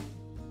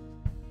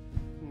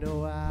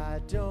 No, I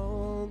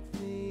don't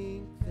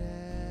think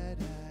that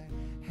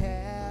I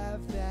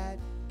have that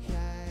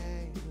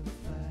kind of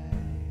fight.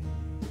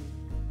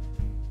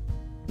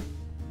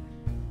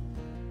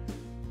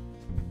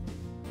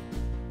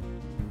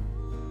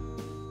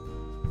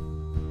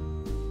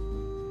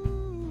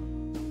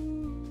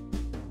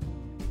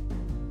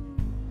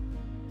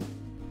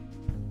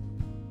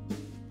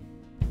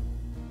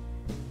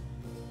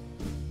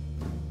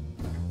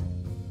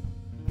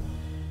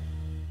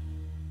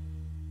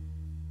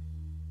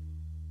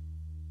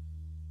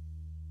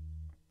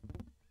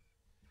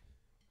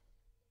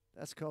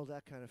 That's called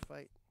That Kind of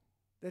Fight.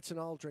 It's an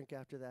all drink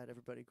after that.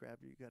 Everybody grab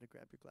you got to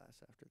grab your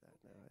glass after that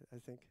now, I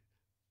think.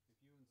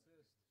 If you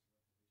insist.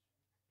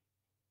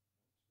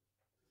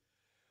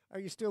 Are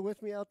you still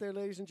with me out there,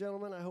 ladies and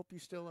gentlemen? I hope you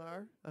still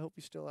are. I hope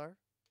you still are.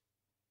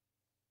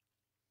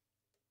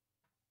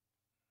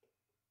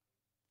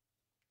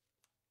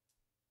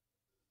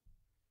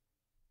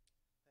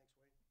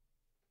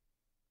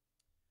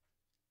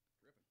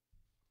 Thanks, Wayne.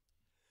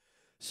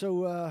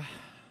 So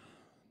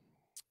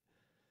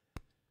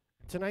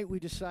tonight we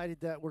decided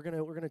that we're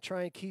gonna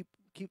try and keep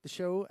the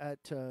show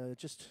at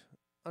just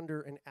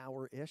under an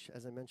hour-ish.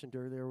 As I mentioned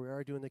earlier, we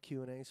are doing the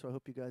Q&A, so I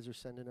hope you guys are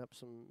sending up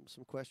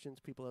some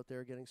questions. People out there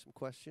are getting some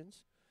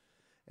questions.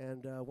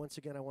 And once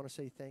again, I want to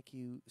say thank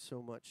you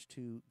so much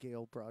to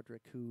Gail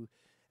Broderick, who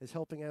is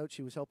helping out.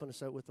 She was helping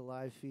us out with the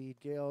live feed.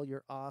 Gail,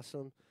 you're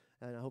awesome,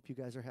 and I hope you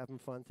guys are having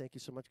fun. Thank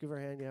you so much. Give her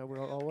a hand. Yeah, we're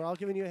all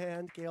giving you a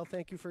hand. Gail,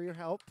 thank you for your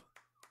help.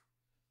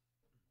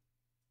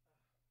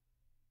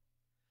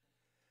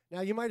 Now,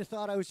 you might have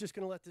thought I was just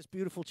going to let this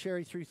beautiful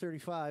Cherry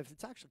 335.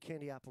 It's actually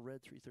Candy Apple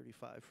Red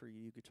 335 for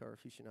you guitar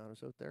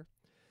aficionados out there.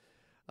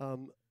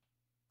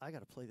 I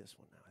got to play this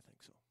one now, I think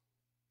so.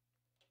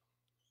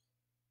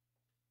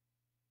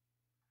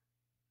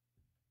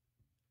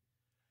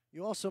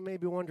 You also may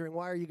be wondering,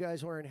 why are you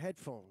guys wearing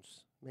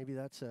headphones? Maybe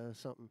that's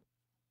something.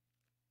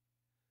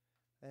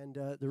 And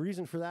the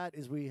reason for that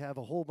is we have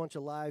a whole bunch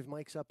of live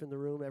mics up in the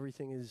room.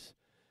 Everything is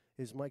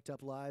is mic'd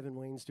up live, and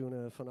Wayne's doing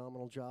a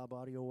phenomenal job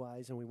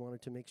audio-wise, and we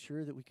wanted to make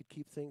sure that we could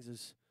keep things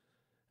as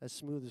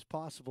smooth as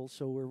possible.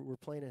 So we're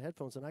playing in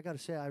headphones, and I got to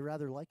say I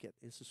rather like it.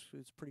 It's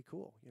pretty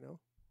cool, you know.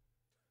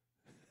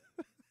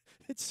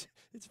 It's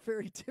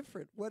very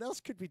different. What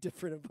else could be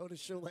different about a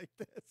show like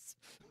this?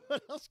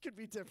 What else could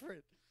be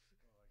different?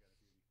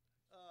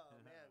 Oh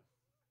man.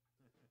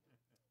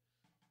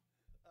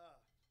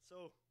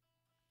 So.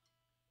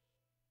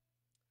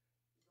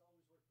 These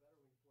always work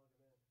better when you plug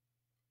them in.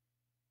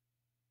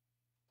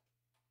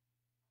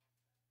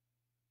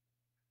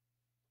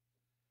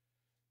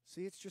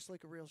 See, it's just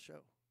like a real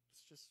show.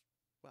 It's just,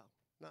 well,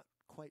 not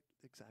quite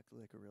exactly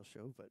like a real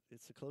show, but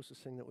it's the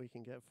closest thing that we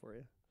can get for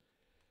you.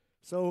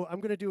 So I'm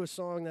going to do a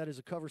song that is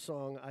a cover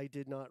song. I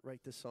did not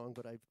write this song,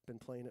 but I've been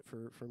playing it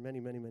for many,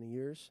 many, many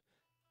years.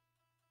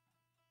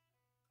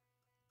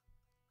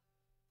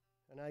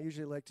 And I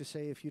usually like to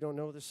say, if you don't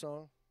know this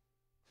song,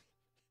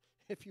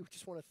 if you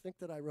just want to think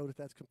that I wrote it,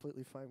 that's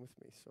completely fine with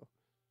me. So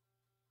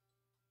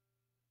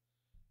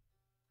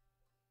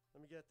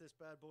let me get this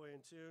bad boy in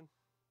tune.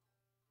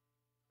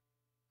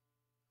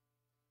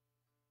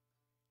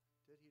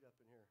 Did heat up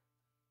in here. I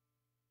just want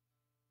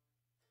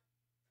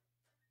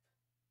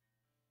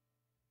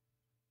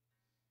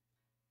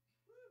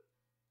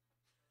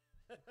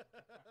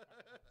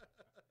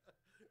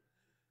to.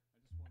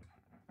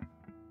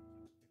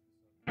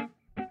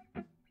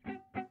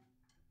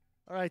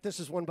 All right, this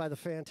is one by the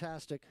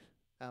fantastic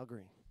Al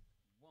Green.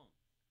 1,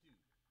 2,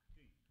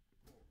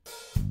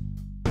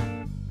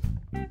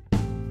 3, 4.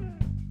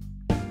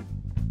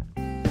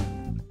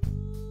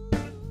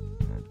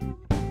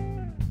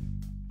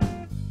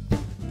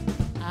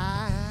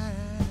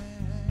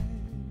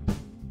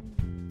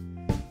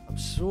 I'm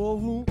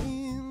so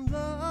in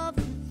love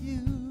with you.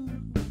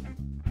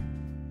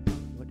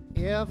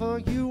 Whatever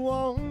you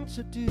want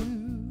to do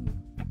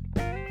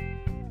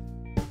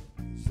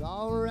is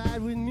all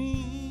right with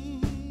me.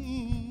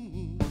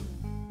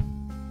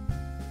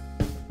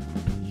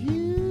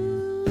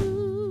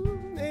 You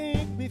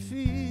make me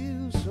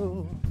feel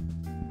so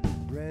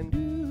brand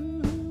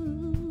new,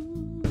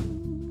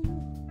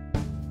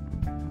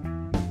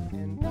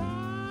 and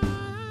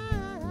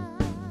I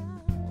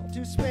want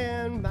to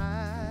spend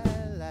my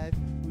life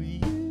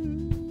with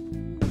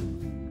you.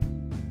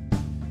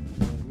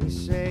 Let me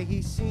say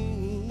he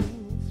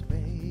seems,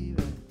 baby,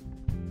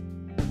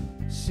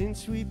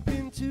 since we've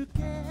been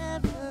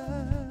together,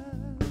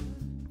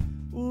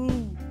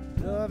 ooh,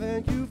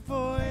 loving you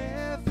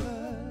forever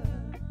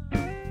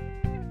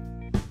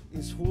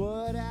is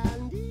what I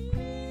need.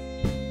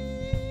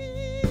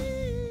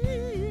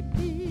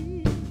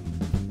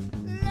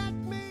 Let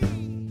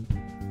me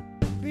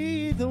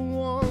be the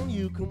one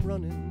you come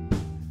running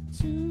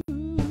to,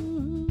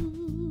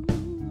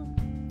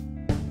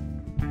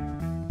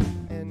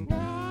 and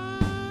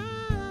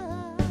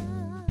I'll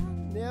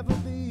never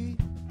be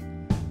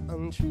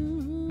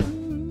untrue.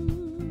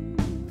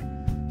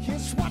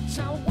 Here's what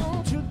I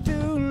want to do.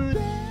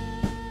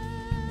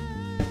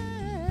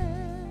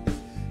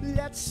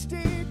 Let's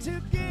stay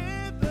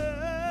together,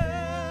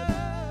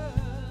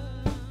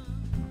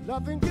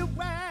 loving you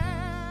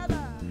whether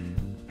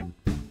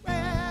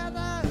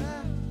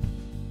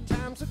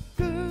times are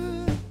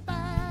good,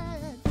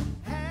 bad,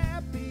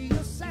 happy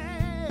or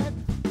sad.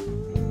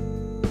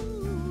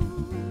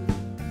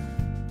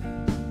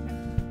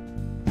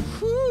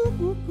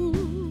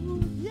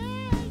 Ooh,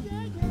 yeah,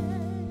 yeah, yeah,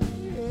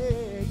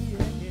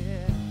 yeah,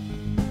 yeah.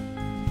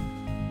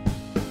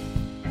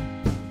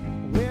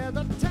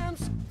 Whether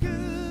times are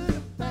good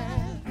or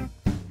bad,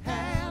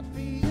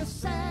 happy or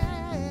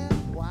sad.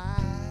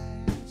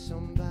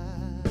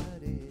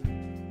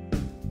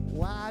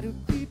 Why do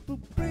people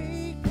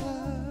break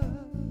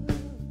up,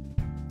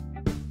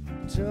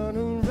 turn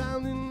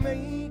around and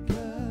make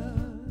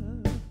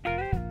up?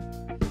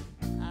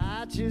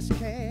 I just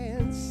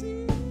can't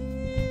see.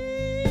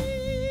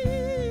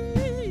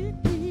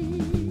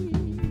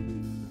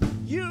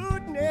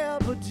 You'd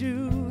never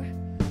do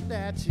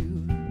that to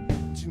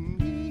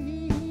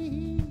me,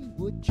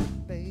 would you,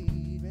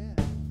 baby?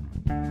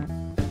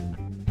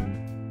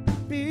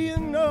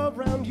 Being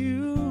around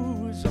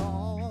you is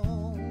all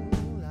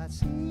I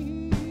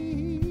see.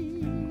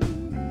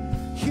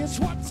 Here's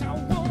what I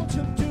want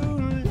to do.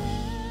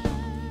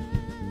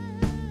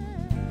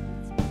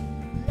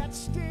 Let's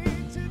stay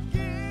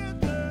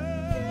together,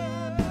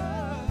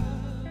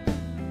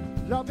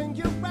 loving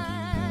you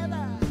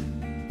whether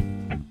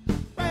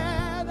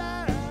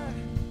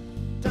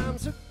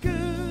times are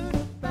good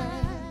or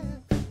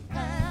bad,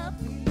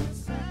 happy or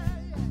sad.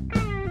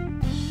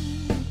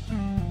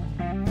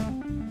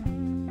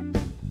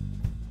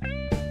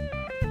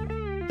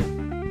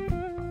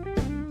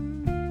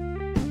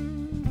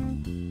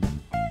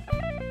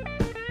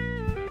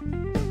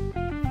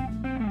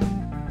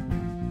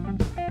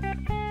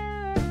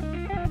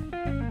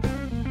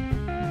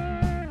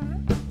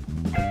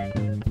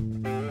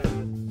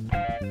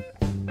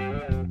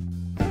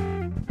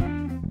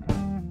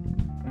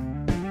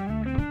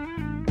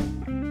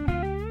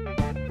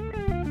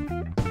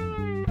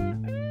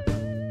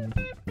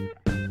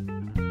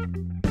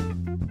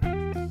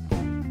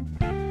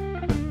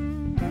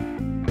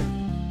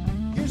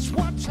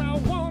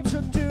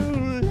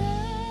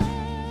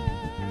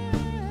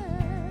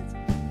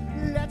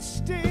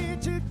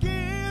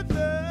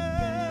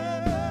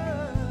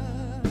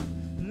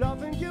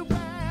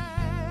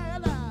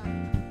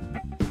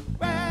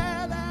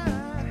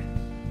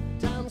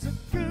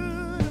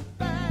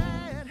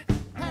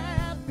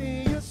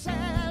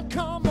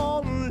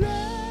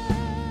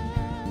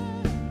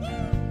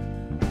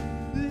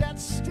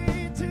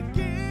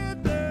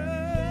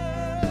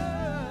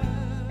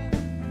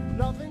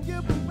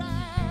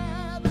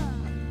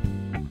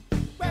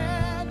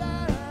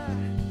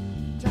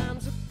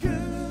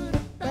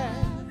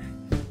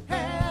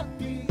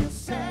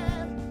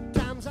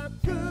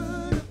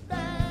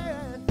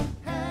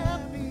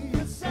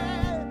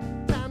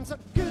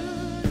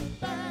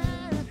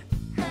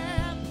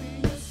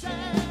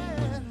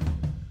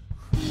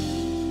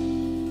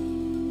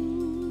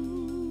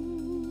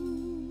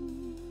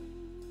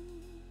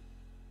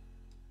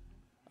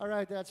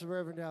 right, that's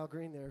Reverend Al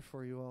Green there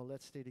for you all.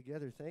 Let's stay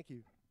together. Thank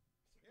you.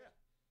 Yeah.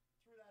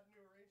 Threw that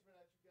new arrangement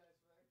at you guys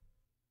tonight.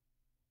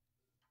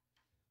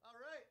 All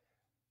right.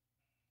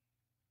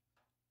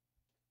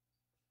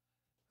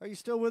 Are you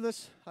still with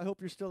us? I hope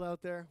you're still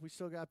out there. We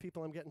still got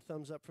people. I'm getting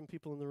thumbs up from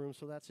people in the room,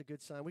 so that's a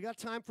good sign. We got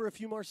time for a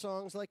few more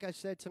songs. Like I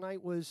said,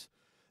 tonight was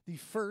the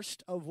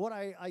first of what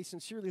I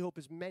sincerely hope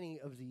is many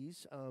of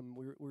these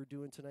we're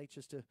doing tonight,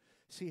 just to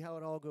see how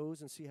it all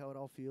goes and see how it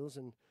all feels,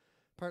 and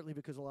partly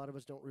because a lot of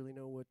us don't really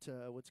know what's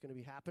going to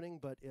be happening.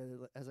 But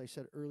as I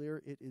said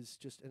earlier, it is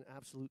just an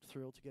absolute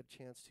thrill to get a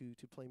chance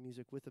to play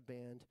music with a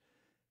band,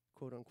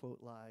 quote unquote,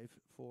 live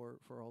for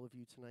all of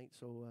you tonight.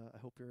 So I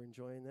hope you're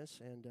enjoying this,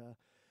 and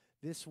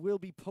this will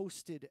be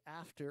posted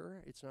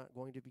after. It's not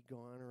going to be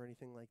gone or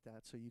anything like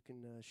that, so you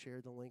can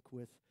share the link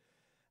with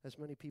as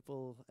many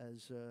people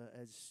as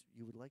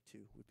you would like to.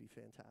 Would be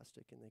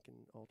fantastic, and they can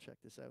all check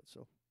this out.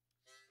 So.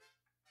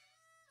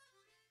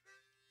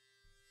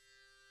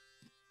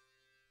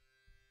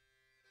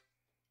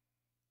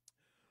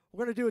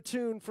 We're going to do a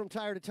tune from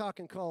Tired of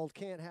Talking called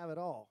Can't Have It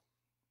All.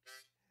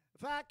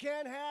 If I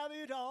can't have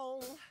it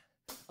all,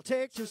 I'll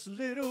take just a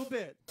little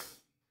bit.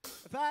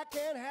 If I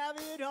can't have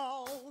it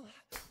all,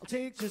 I'll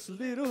take just a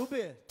little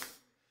bit.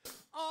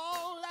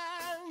 All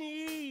I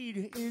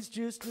need is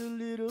just a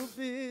little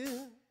bit.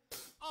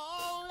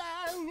 All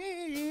I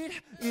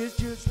need is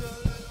just a little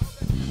bit.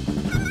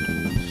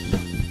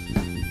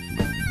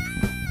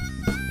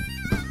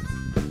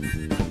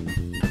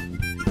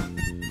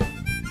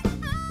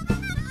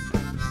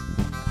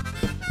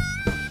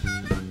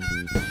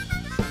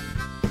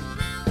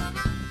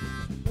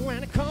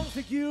 When it comes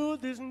to you,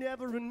 there's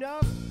never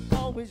enough.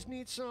 Always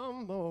need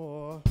some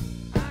more.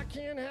 I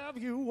can't have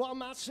you all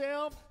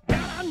myself.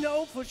 That I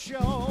know for sure.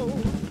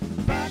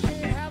 If I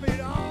can't have it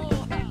all,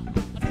 I'll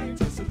take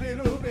just a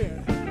little bit.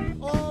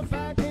 Oh, if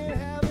I can't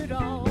have it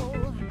all,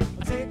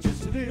 I'll take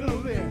just a little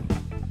bit.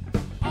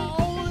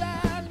 All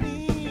I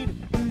need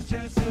is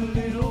just a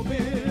little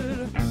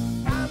bit.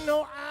 I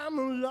know I'm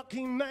a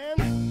lucky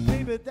man,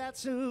 baby,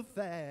 that's a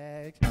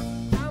fact.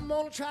 I'm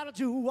gonna try to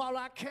do all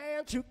I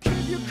can to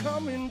keep you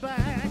coming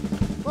back.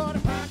 But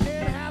if I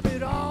can't have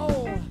it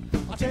all,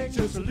 I'll take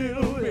just a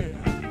little bit.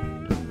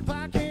 If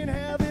I can't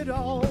have it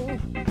all,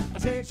 I'll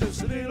take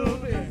just a little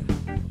bit.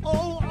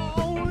 Oh,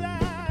 all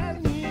I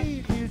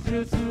need is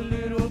just a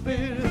little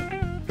bit.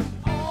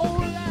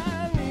 All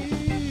I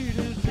need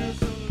is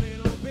just a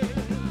little bit.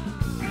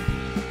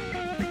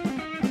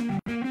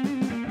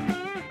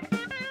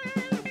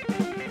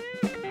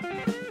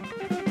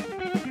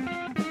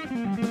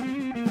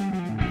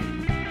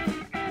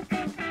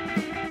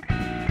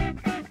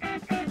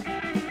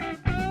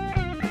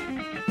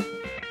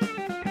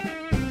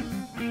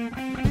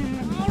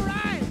 All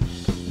right.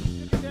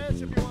 You can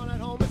dance if you want at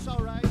home. It's all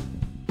right.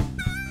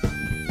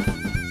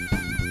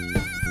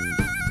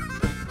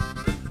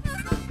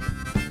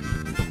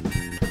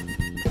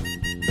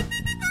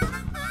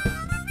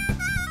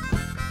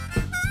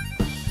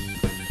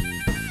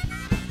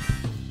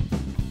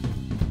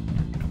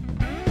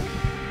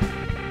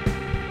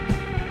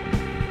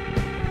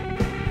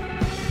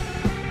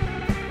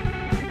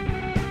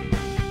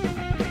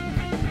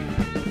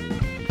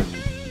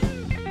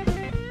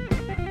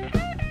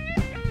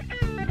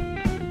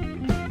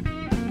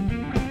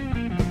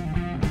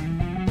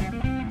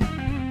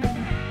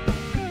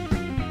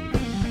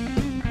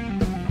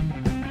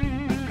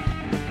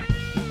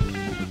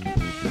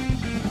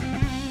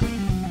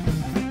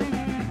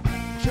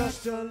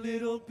 Just a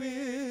little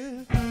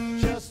bit,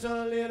 just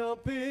a little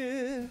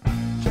bit,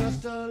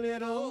 just a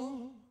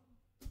little.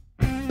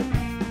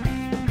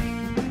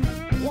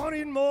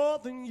 Wanting more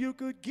than you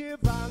could give,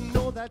 I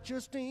know that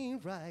just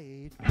ain't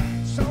right.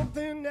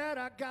 Something that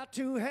I got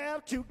to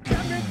have to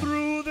get me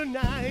through the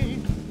night.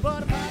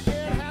 But if I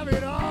can't have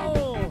it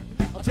all,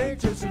 I'll take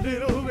just a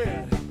little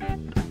bit.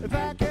 If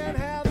I can't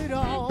have it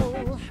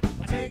all,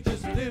 I'll take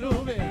just a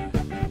little bit.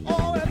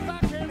 Oh, if I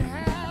can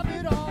have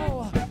it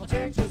all, I'll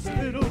take just a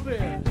little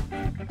bit.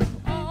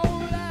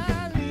 All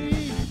I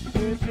need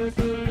is just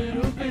a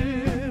little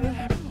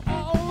bit.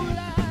 All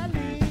I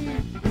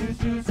need is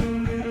just a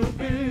little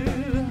bit.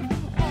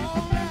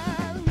 All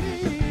I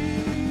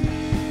need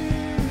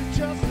is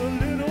just a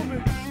little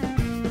bit.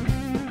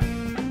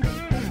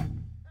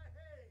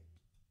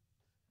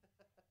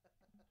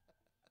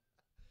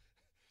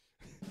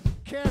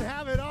 Can't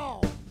have it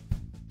all.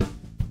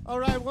 All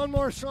right, one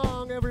more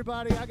song,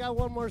 everybody. I got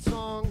one more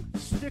song.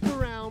 Stick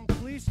around.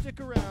 Please stick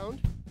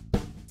around.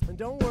 And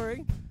don't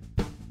worry.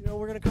 You know,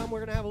 we're going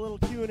to have a little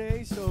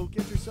Q&A, so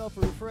get yourself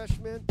a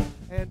refreshment.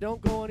 And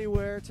don't go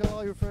anywhere. Tell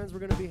all your friends we're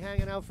going to be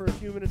hanging out for a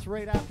few minutes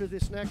right after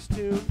this next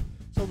tune.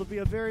 So there'll be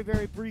a very,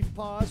 very brief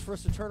pause for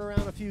us to turn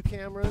around a few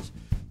cameras.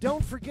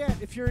 Don't forget,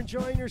 if you're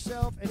enjoying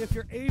yourself and if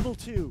you're able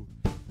to,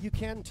 you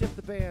can tip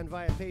the band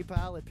via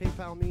PayPal at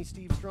PayPal me,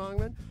 Steve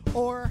Strongman,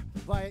 or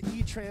via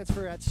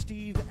e-transfer at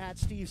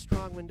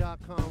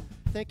steve@stevestrongman.com.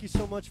 Thank you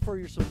so much for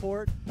your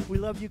support. We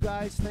love you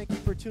guys. Thank you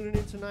for tuning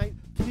in tonight.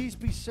 Please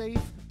be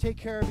safe. Take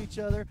care of each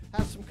other.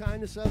 Have some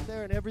kindness out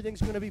there, and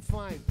everything's going to be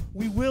fine.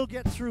 We will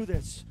get through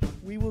this.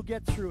 We will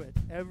get through it.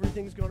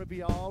 Everything's going to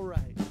be all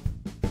right.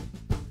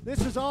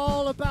 This is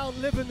all about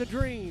living the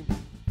dream.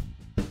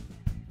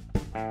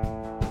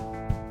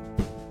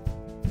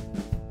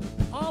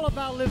 All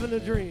about living the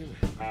dream.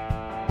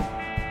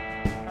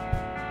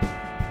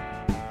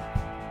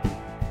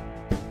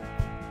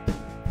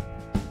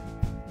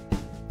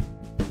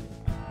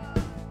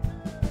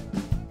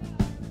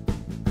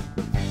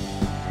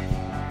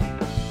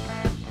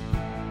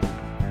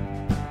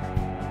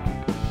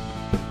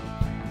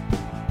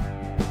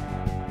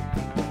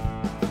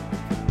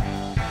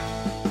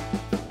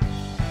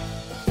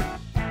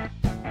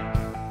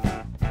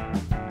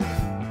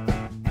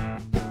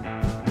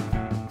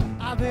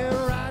 I've been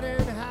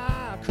riding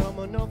high,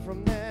 coming up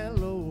from that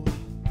low.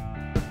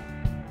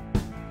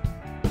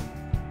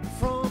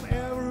 From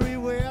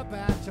everywhere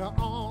back to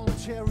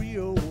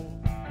Ontario.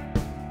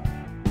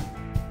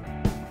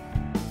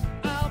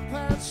 Up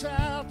and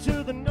south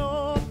to the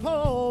North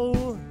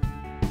Pole.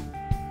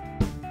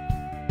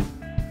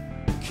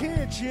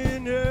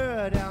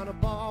 Kitchener down to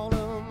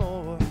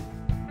Baltimore.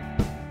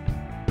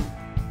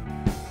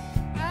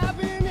 I've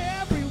been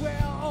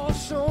everywhere,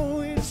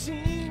 also it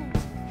seems,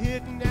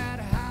 hitting that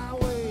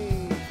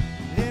highway,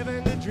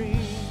 living the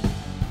dream.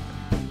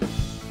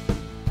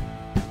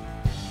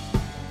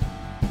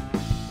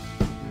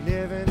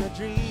 Living the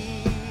dream.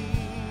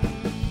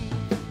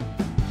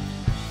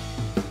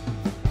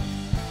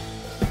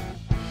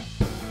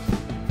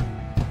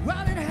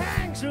 Well, it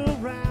hangs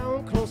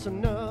around close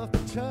enough to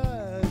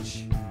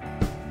touch,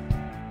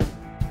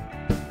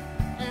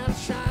 and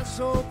shines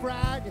so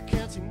bright you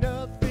can't see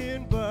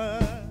nothing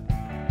but.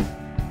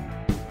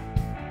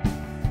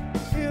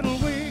 It'll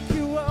wake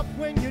you up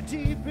when you're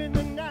deep in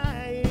the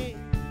night.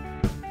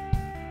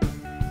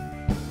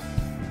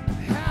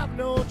 Have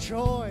no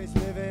choice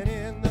living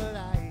in the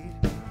light.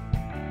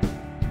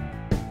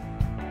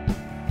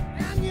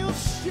 And you'll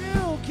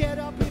still get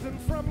up even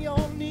from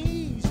your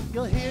knees.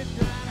 You'll hit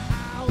that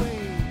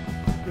highway.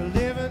 You're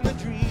living the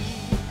dream.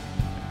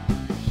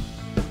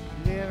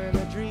 Living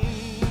the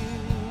dream.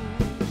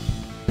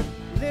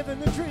 Living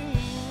the dream.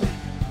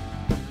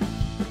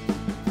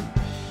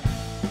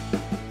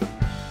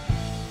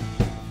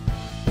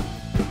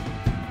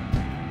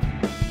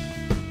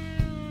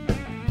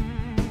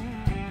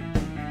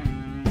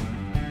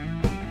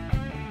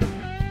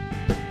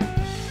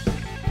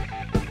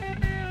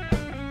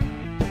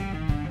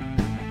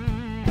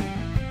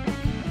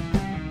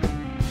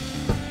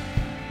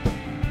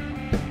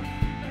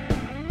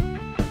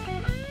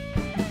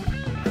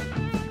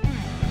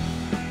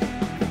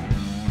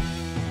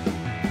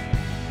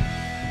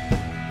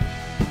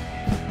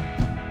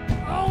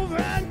 Oh,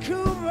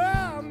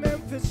 Vancouver,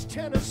 Memphis,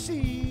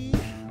 Tennessee.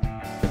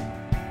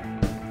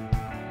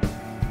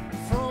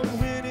 From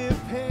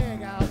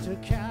Winnipeg out to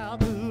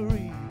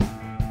Calgary.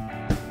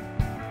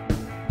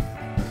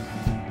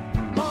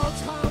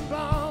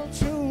 Montalban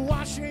to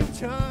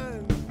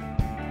Washington.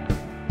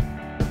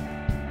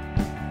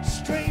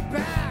 Straight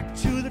back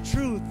to the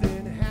truth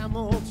in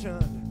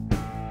Hamilton.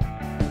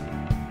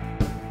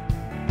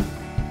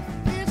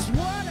 It's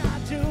what I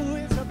do,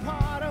 it's a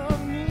part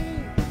of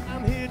me.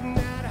 I'm hitting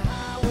that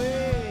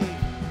highway,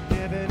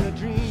 living a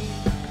dream.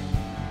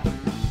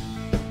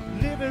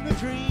 Living the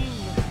dream.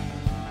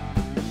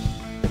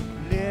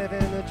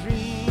 Living a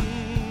dream.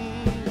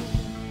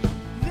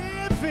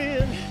 Living a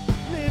dream.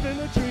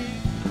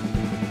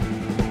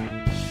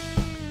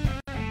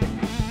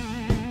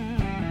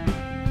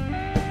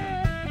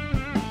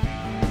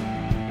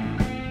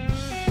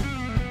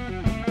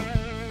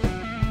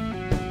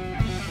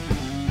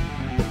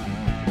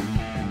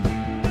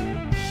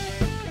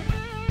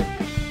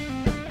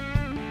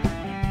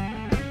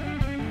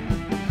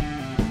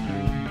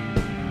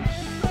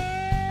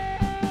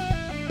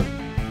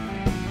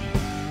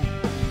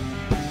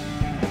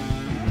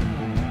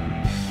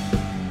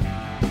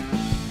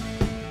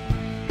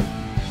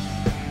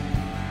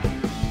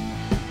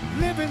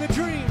 Living the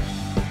dream.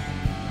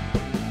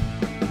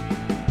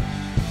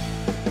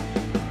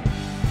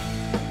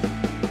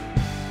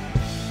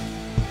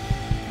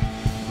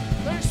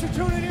 Thanks for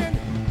tuning in.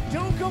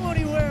 Don't go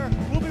anywhere.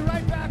 We'll be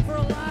right back for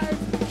a live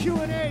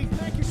Q&A.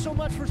 Thank you so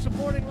much for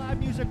supporting live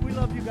music. We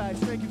love you guys.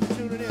 Thank you for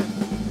tuning in.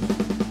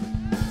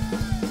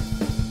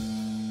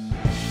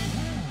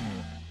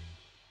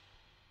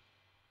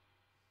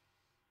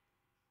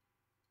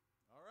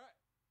 All right.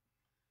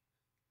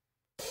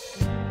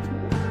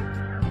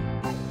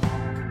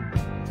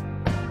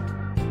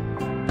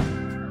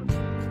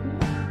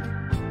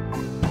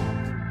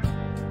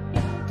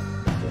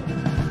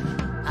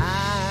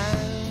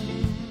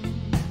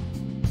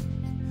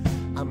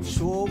 I'm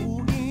so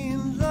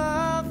in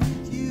love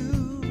with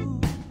you.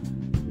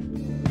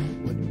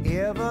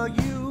 Whatever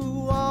you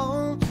want.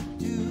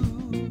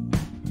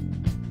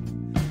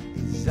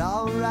 is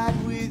alright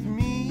with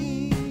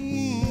me.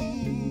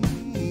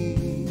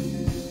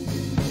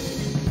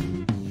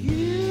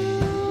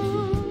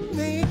 You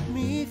make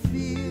me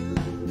feel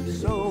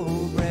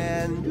so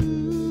brand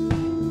new,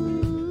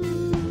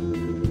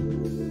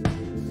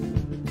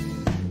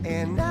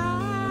 and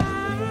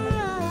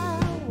I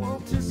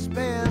want to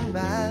spend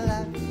my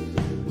life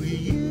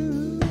with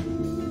you.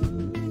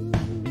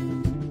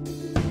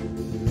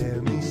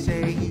 Let me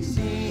say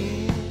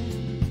since,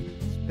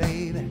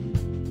 baby,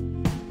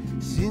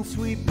 since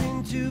we've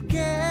been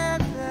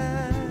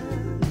together,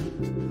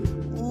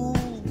 ooh,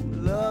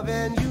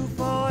 loving you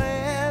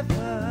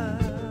forever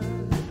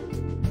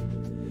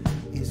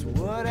is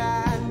what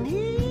I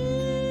need.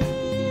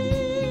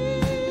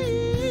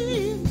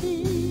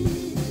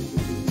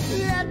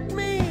 Let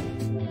me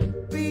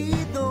be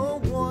the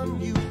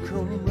one you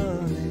come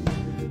running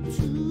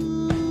to,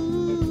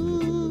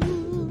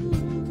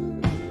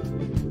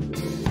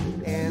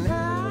 and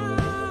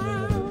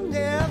I'll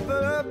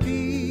never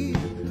be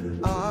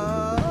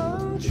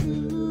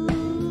untrue.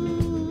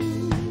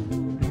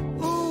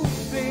 Ooh,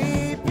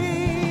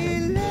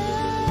 baby,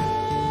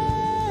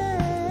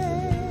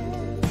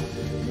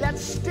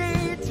 let's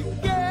stay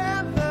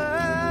together,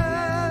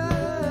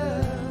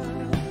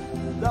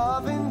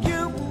 loving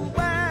you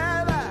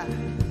weather.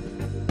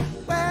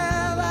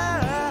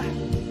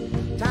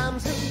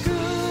 Times are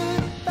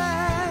good,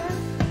 bad,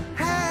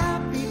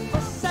 happy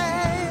or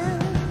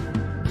sad.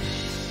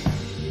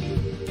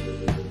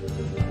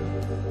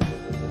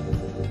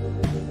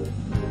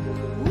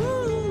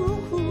 Ooh,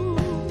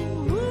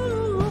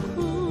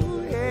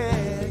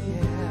 yeah,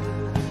 yeah.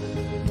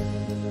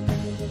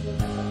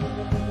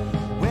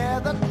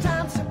 Whether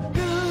times are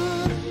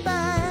good,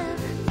 bad,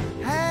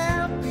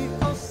 happy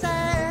or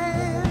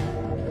sad.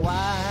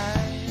 Why,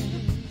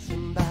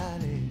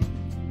 somebody,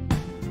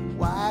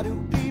 why do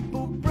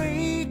people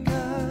break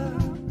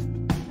up,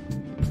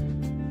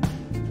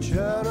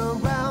 turn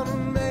around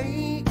and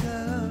make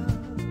up?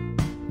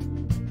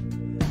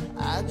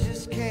 I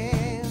just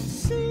can't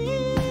see.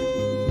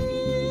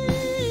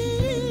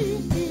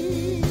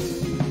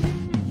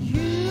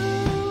 You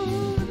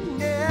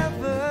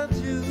never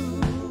do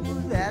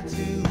that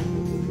to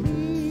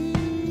me,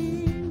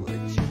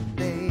 would you,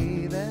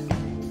 baby?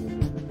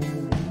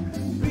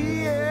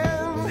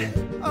 Being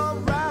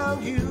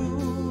around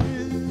you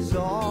is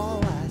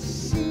all I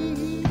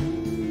see.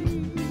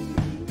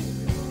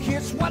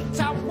 It's what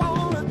I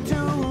wanna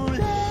do.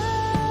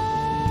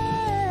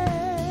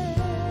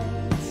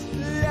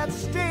 Let's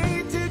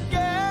stay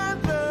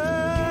together,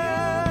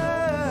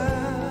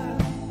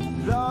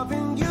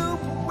 loving you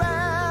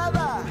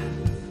weather.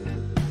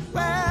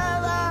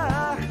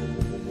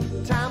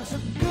 Times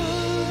are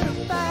good or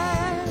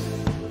bad,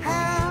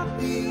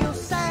 happy or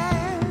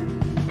sad.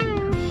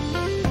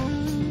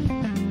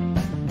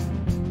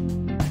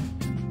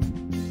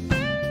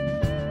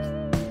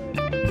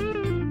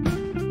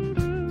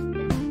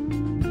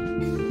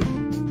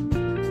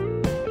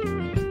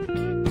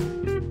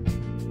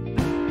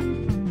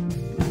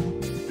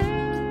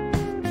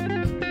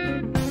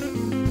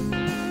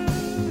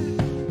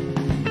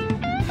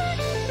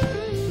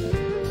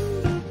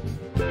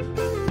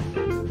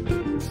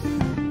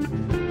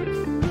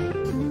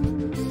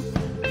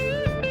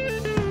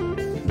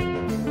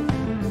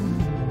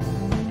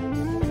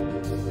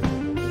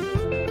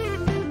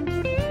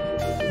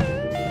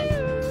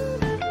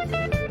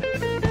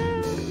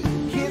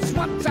 It's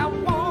what I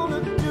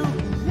wanna do.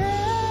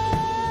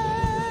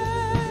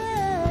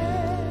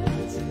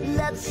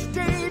 Let's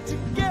stay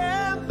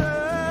together,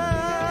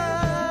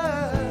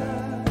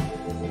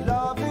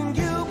 loving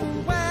you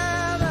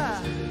weather.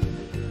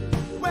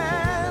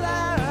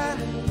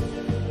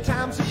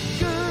 Times are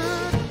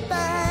good,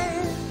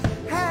 bad,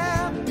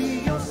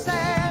 happy or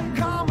sad.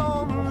 Come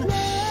on,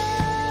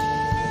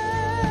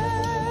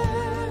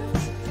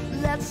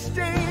 let's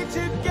stay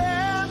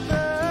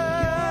together,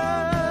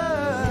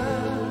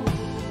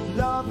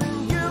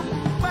 loving you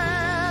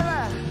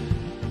weather.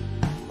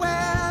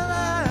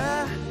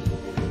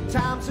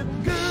 Times are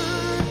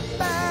good,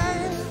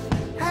 bad,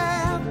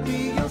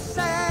 happy or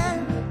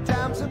sad.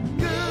 Times are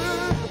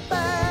good,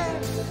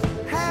 bad,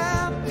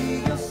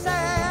 happy or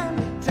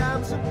sad.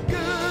 Times are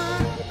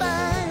good,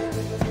 bad,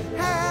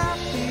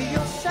 happy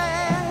or sad.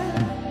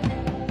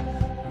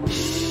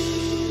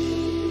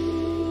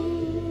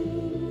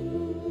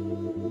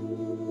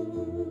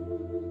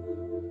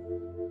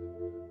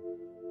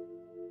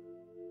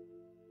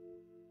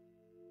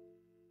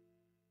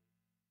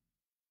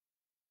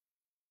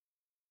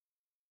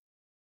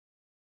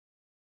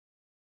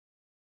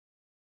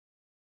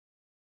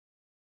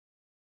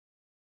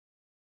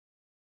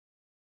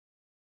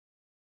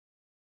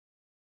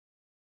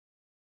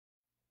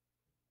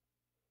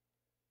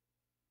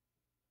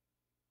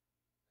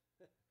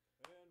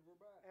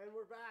 And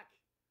we're back,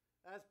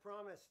 as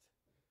promised.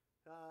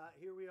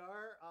 Here we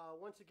are,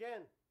 once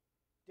again.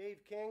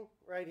 Dave King,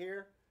 right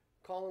here.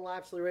 Colin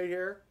Lapsley, right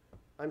here.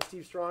 I'm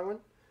Steve Strongman.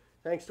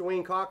 Thanks to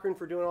Wayne Cochran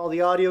for doing all the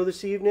audio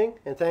this evening.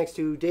 And thanks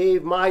to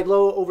Dave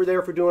Midlow over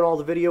there for doing all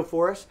the video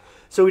for us.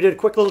 So we did a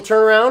quick little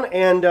turnaround,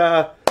 and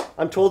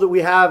I'm told that we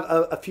have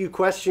a few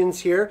questions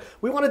here.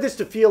 We wanted this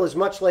to feel as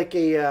much like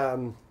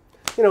a,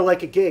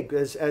 like a gig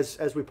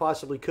as we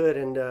possibly could.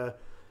 And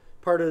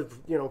part of,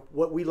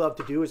 what we love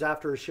to do is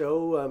after a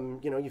show,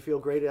 you feel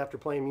great after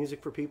playing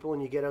music for people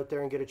and you get out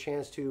there and get a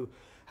chance to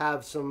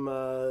have some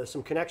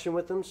connection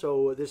with them.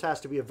 So this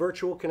has to be a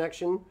virtual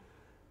connection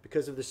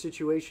because of the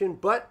situation.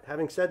 But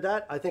having said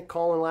that, I think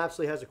Colin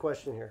Lapsley has a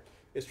question here.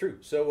 It's true.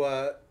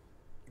 So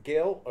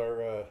Gail,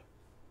 our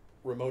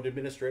remote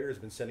administrator, has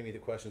been sending me the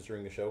questions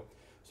during the show.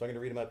 So I'm going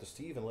to read them out to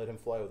Steve and let him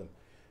fly with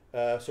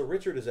them. So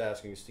Richard is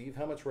asking, Steve,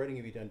 how much writing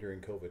have you done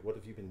during COVID? What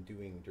have you been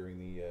doing during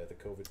the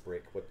COVID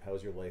break?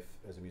 How's your life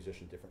as a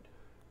musician different?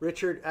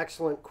 Richard,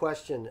 excellent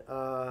question.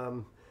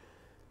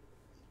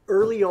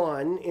 Early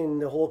on in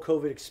the whole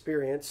COVID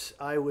experience,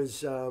 I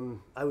was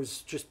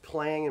just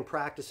playing and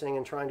practicing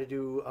and trying to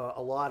do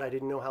a lot. I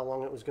didn't know how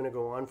long it was going to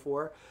go on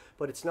for,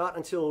 but it's not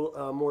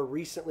until more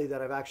recently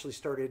that I've actually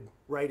started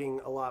writing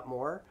a lot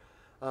more.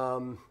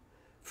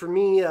 For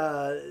me,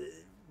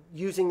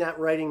 using that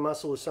writing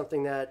muscle is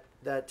something that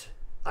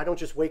I don't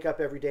just wake up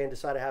every day and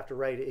decide I have to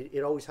write.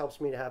 It always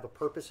helps me to have a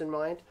purpose in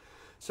mind.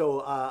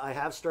 So I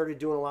have started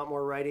doing a lot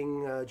more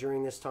writing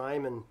during this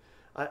time, and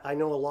I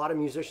know a lot of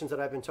musicians that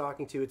I've been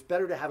talking to. It's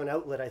better to have an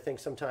outlet, I think,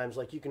 sometimes.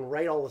 Like, you can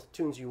write all the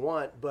tunes you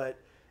want, but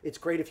it's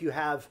great if you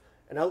have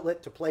an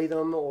outlet to play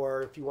them,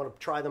 or if you want to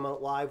try them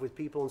out live with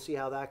people and see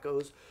how that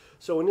goes.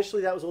 So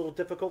initially that was a little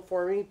difficult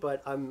for me,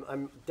 but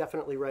I'm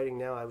definitely writing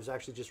now. I was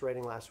actually just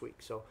writing last week.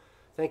 So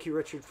thank you,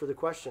 Richard, for the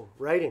question.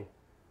 Writing.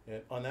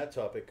 And on that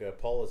topic,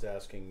 Paul is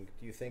asking,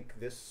 do you think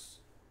this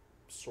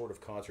sort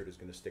of concert is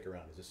going to stick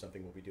around? Is this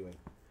something we'll be doing?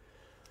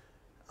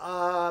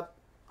 I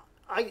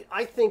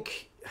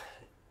think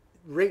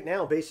right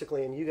now,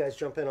 basically, and you guys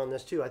jump in on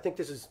this too, I think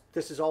this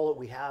is all that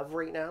we have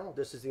right now.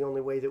 This is the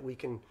only way that we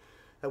can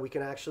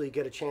actually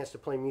get a chance to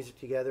play music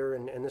together,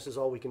 and this is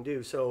all we can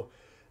do. So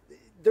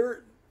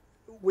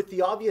with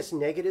the obvious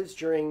negatives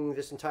during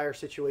this entire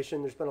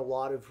situation, there's been a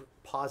lot of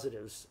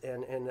positives,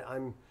 and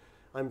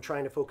I'm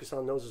trying to focus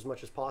on those as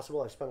much as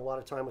possible. I've spent a lot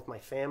of time with my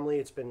family.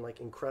 It's been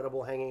like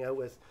incredible hanging out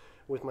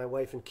with my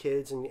wife and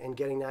kids and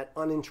getting that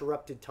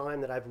uninterrupted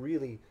time that I've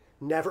really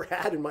never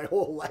had in my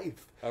whole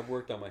life. I've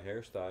worked on my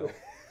hairstyle.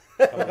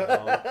 Coming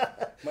along.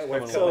 My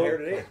wife's got my hair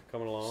today.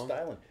 Coming along.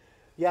 Styling.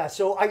 Yeah,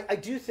 so I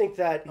do think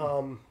that,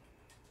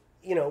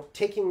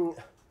 taking,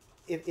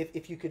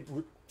 if you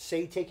could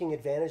say taking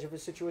advantage of a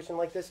situation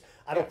like this,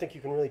 I don't think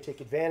you can really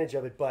take advantage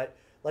of it. But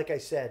like I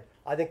said,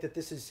 I think that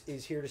this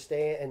is here to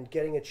stay, and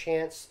getting a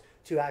chance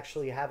to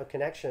actually have a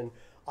connection.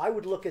 I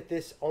would look at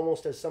this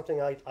almost as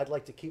something I'd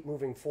like to keep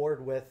moving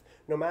forward with,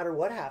 no matter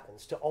what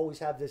happens, to always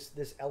have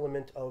this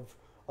element of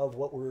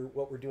what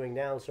we're doing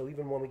now. So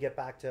even when we get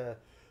back to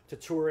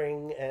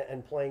touring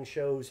and playing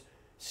shows,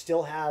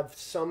 still have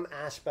some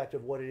aspect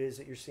of what it is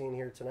that you're seeing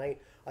here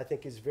tonight, I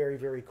think is very,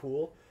 very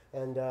cool.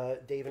 And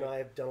Dave and I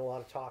have done a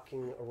lot of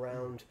talking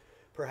around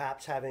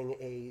perhaps having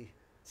a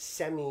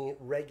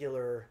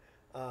semi-regular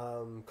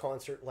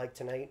concert like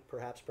tonight,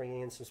 perhaps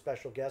bringing in some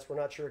special guests. We're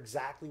not sure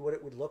exactly what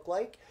it would look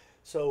like.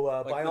 So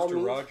like by Mr. all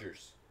means,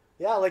 Rogers.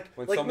 Yeah, like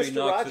Somebody Mr.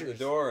 knocks Rogers at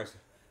the door.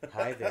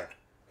 Hi there.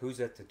 Who's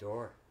at the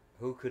door?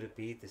 Who could it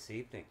be this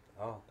evening?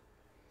 Oh,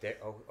 there.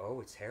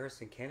 Oh, it's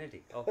Harrison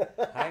Kennedy. Oh,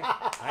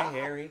 hi,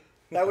 Harry.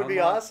 That would be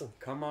awesome.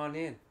 Come on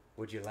in.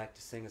 Would you like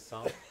to sing a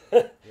song?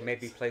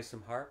 Maybe play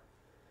some harp?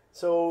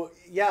 So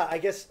yeah, I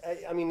guess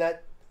I mean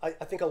that I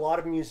think a lot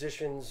of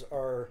musicians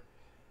are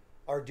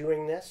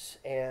doing this,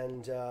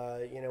 and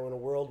in a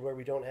world where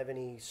we don't have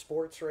any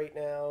sports right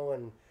now,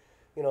 and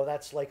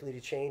that's likely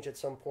to change at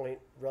some point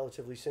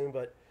relatively soon.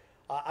 But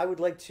I would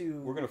like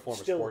to. We're going to form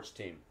a sports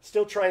team.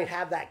 Still try and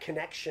have that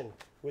connection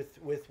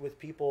with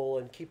people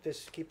and keep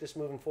this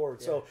moving forward.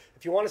 Yeah. So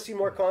if you want to see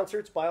more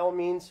concerts, by all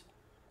means,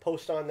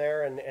 post on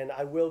there, and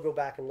I will go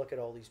back and look at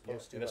all these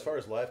posts. Yeah. And as far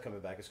as live coming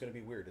back, it's going to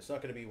be weird. It's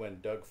not going to be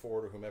when Doug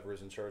Ford or whomever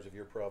is in charge of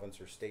your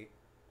province or state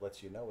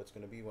lets you know. It's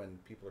going to be when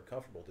people are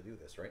comfortable to do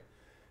this, right?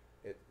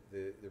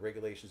 The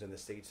regulations in the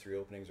States through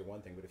openings are one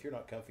thing, but if you're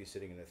not comfy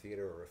sitting in a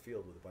theater or a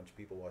field with a bunch of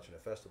people watching a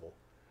festival,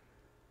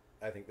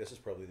 I think this is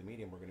probably the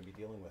medium we're going to be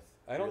dealing with.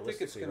 I don't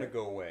think it's going right? to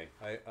go away.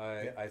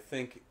 I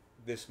think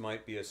this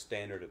might be a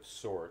standard of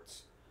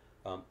sorts.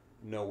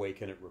 No way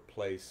can it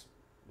replace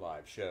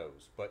live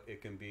shows, but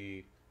it can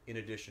be in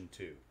addition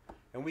to.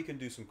 And we can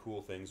do some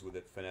cool things with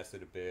it, finesse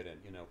it a bit,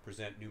 and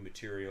present new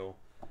material,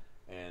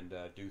 and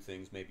do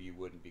things maybe you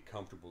wouldn't be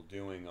comfortable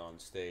doing on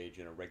stage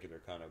in a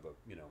regular kind of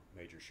a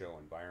major show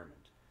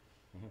environment.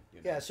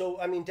 Mm-hmm. Yeah, so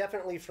I mean,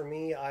 definitely for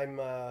me, I'm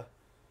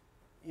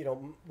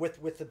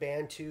with the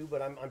band too,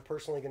 but I'm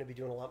personally going to be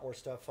doing a lot more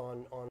stuff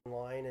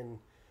online, and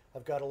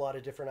I've got a lot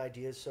of different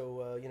ideas.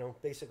 So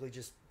basically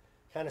just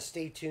kind of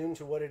stay tuned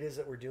to what it is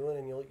that we're doing,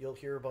 and you'll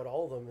hear about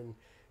all of them. And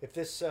if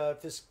this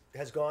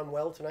has gone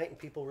well tonight and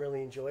people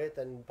really enjoy it,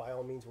 then by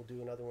all means we'll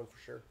do another one for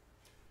sure.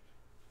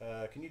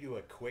 Can you do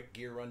a quick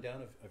gear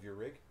rundown of your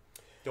rig?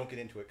 Don't get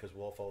into it because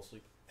we'll all fall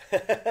asleep.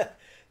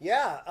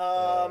 Yeah.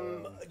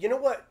 You know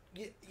what?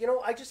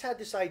 I just had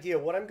this idea.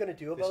 What I'm going to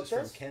do about this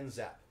is from Ken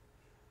Zapp.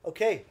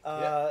 Okay.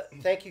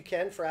 Thank you,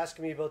 Ken, for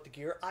asking me about the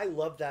gear. I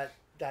love that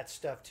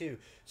stuff too.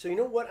 So you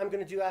know what I'm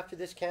going to do after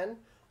this, Ken?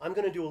 I'm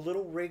going to do a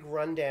little rig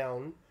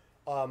rundown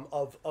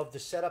of the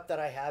setup that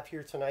I have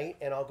here tonight,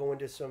 and I'll go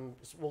into some.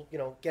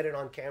 We'll get it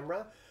on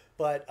camera.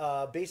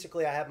 But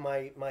basically, I have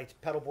my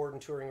pedal board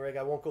and touring rig.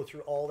 I won't go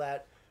through all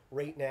that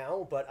right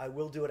now, but I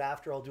will do it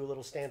after. I'll do a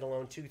little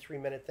standalone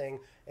 2-3 minute thing,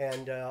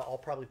 and I'll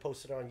probably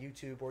post it on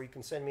YouTube, or you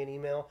can send me an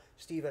email,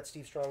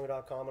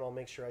 steve@stevestrongman.com, and I'll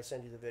make sure I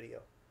send you the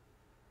video.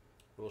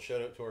 We'll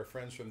shout out to our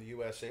friends from the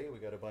USA. We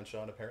got a bunch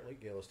on apparently.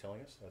 Gail is telling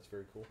us. That's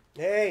very cool.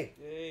 Hey!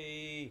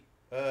 Yay!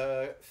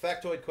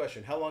 Factoid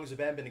question. How long has the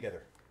band been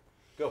together?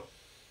 Go.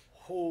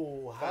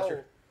 Oh, how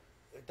Faster.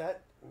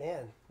 that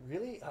man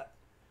really?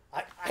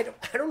 I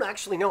don't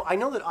actually know. I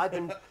know that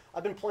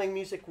I've been playing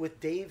music with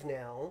Dave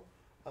now.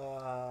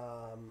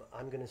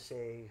 I'm gonna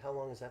say, how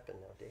long has that been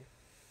now, Dave?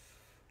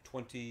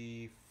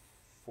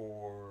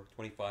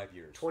 25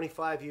 years.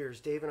 25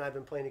 years. Dave and I have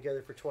been playing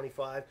together for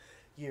 25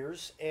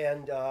 years,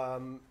 and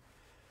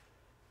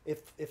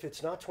if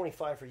it's not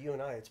 25 for you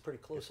and I, it's pretty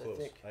close. It's close.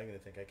 I think. I'm gonna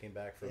think. I came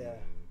back from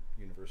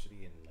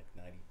university in like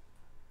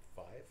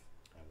 '95,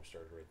 and we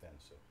started right then.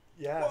 So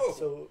Yeah. Whoa!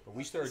 So But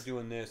we started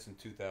doing this in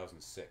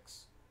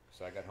 2006.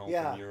 So I got home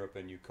Yeah. from Europe,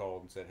 and you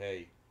called and said,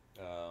 "Hey,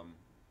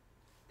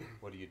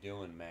 what are you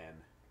doing,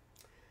 man?"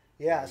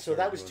 yeah. we So that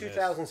started was doing this.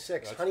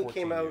 2006. That's Honey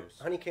 14 came out. years.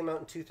 Honey came out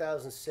in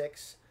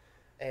 2006,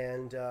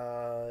 and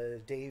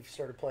Dave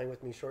started playing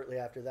with me shortly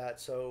after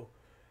that. So,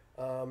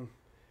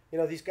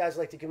 these guys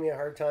like to give me a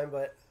hard time,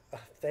 but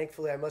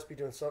thankfully I must be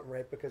doing something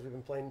right because we've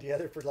been playing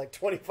together for like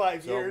 25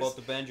 It's all years. about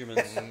the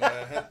Benjamins.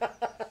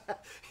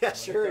 Yeah,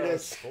 sure it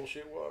is.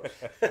 Bullshit was.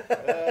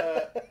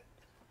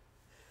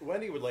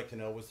 Wendy would like to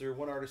know: was there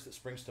one artist that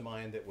springs to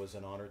mind that was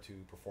an honor to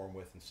perform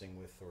with and sing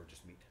with, or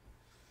just meet?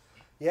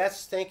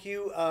 Yes, thank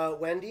you,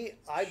 Wendy.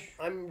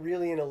 I'm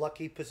really in a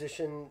lucky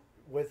position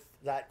with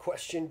that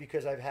question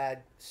because I've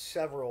had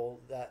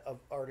several of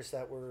artists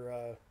that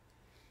were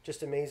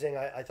just amazing.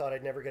 I thought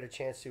I'd never get a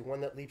chance to. One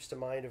that leaps to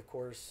mind, of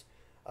course,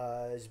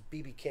 is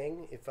B.B.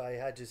 King. If I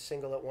had to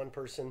single out one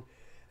person,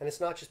 and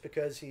it's not just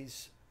because he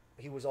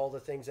was all the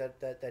things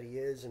that he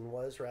is and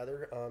was,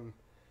 rather.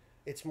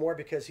 It's more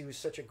because he was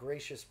such a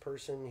gracious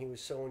person. He was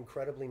so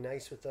incredibly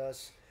nice with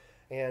us.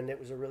 And it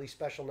was a really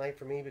special night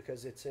for me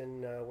because it's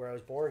in where I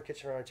was born,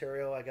 Kitchener,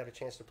 Ontario. I got a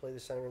chance to play the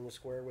center in the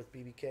square with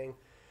B.B. King.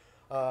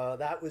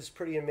 That was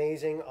pretty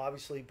amazing.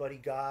 Obviously, Buddy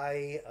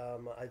Guy,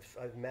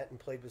 I've met and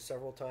played with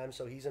several times,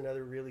 so he's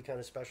another really kind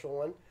of special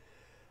one.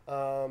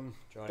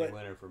 Johnny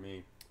Winter for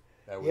me.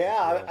 That was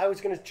Yeah, I was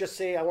going to just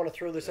say I want to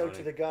throw this out to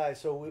Johnny. the guys.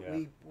 So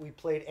Yeah. we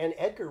played, and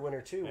Edgar Winter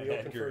too. And We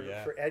opened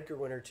Edgar, for Edgar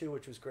Winter too,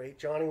 which was great.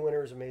 Johnny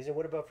Winter is amazing.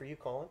 What about for you,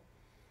 Colin?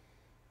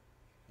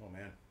 Oh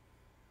man,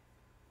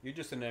 You're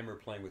just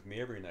enamored playing with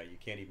me every night. You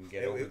can't even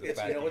get It- over the it's,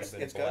 fact you know, that it's, you've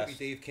been it's got to be blessed.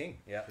 Dave King.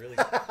 Yeah. Really.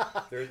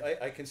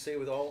 I can say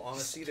with all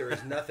honesty, there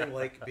is nothing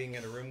like being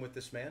in a room with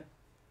this man.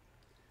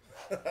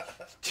 Do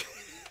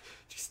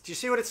you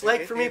see what it's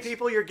like for me, it's-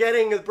 people? You're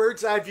getting a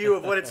bird's eye view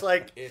of what it's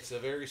like. It's a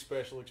very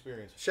special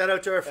experience. Shout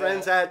out to our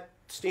friends at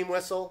Steam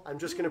Whistle. I'm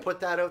just going to put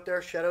that out there.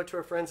 Shout out to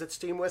our friends at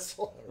Steam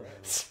Whistle. All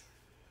right.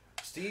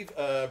 Steve,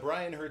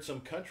 Brian heard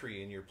some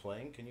country in your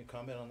playing. Can you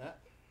comment on that?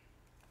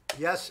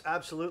 Yes,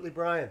 absolutely,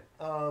 Brian.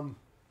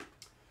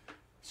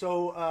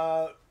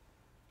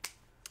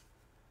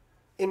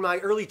 In my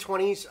early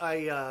 20s,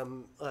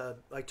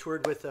 I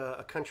toured with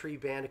a country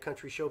band, a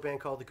country show band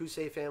called the Goose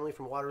Family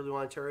from Waterloo,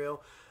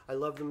 Ontario. I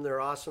love them.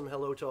 They're awesome.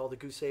 Hello to all the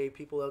Goose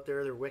people out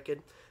there. They're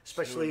wicked,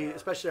 especially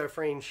our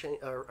friend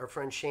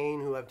Shane,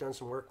 who I've done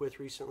some work with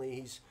recently.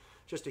 He's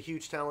just a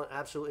huge talent,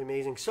 absolutely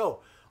amazing. So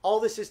all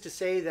this is to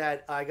say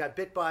that I got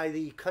bit by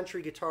the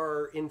country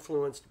guitar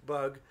influenced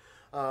bug,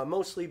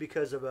 mostly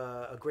because of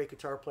a great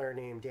guitar player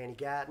named Danny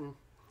Gatton.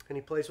 And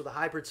he plays with a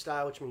hybrid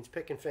style, which means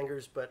picking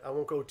fingers, but I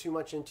won't go too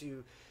much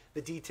into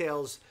the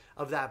details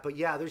of that. But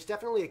yeah, there's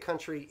definitely a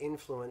country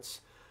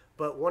influence.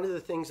 But one of the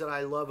things that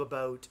I love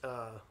about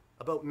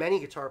many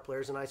guitar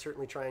players, and I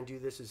certainly try and do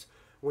this, is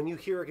when you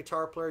hear a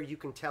guitar player, you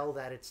can tell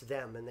that it's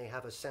them, and they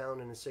have a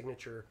sound and a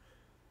signature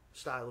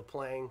style of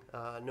playing.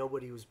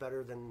 Nobody was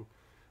better than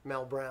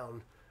Mel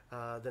Brown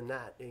than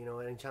that. You know,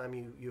 anytime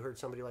you heard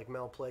somebody like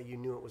Mel play, you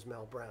knew it was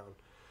Mel Brown.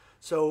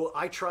 So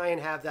I try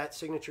and have that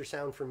signature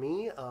sound for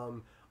me.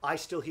 I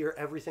still hear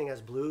everything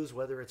as blues,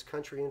 whether it's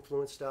country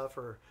influenced stuff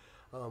or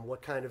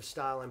what kind of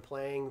style I'm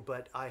playing,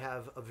 but I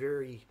have a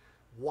very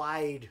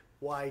wide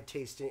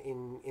taste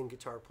in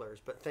guitar players.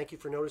 But thank you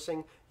for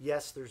noticing.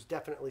 Yes, there's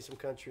definitely some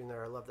country in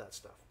there. I love that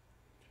stuff.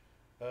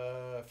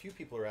 A few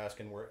people are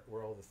asking where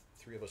all the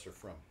three of us are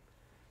from.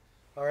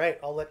 All right,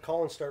 I'll let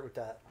Colin start with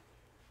that.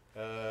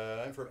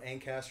 I'm from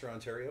Ancaster,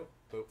 Ontario.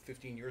 About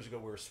 15 years ago,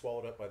 we were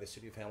swallowed up by the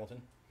city of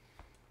Hamilton.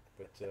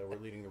 But we're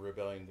leading the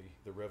rebellion.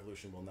 The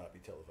revolution will not be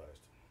televised.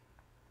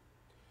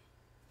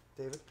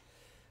 David?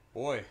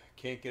 Boy,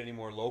 can't get any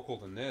more local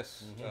than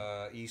this.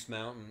 East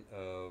Mountain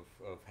of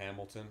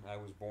Hamilton. I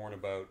was born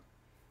about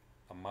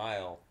a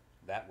mile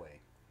that way.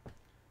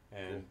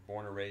 And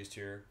born and raised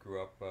here,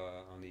 grew up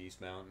on the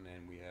East Mountain,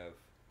 and we have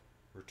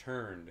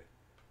returned,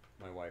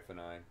 my wife and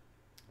I.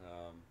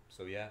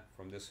 So yeah,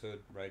 from this hood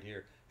right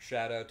here.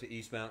 Shout out to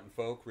East Mountain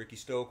folk, Ricky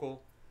Stokel.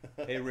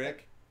 Hey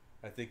Rick,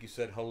 I think you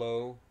said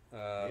hello.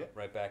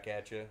 Right back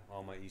at you,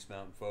 all my East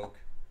Mountain folk.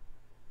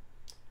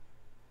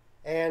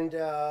 And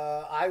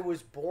I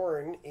was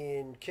born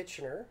in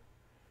Kitchener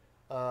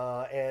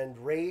and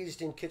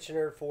raised in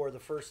Kitchener for the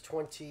first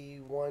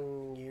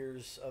 21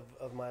 years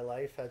of my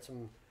life. Had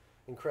some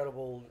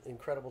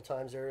incredible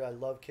times there. I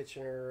love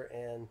Kitchener.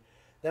 And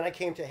then I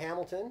came to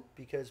Hamilton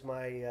because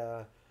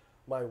my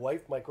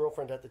wife, my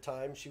girlfriend at the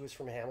time, she was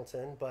from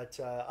Hamilton. But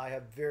I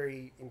have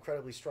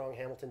incredibly strong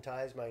Hamilton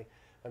ties. My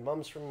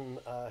mom's from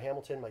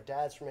Hamilton. My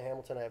dad's from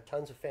Hamilton. I have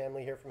tons of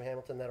family here from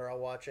Hamilton that are all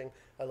watching.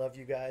 I love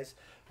you guys.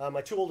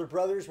 My two older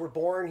brothers were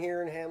born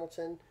here in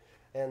Hamilton,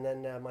 and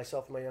then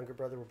myself and my younger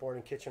brother were born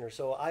in Kitchener.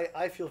 So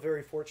I feel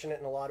very fortunate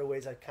in a lot of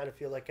ways. I kind of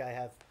feel like I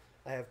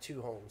have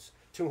two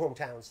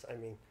hometowns. I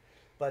mean,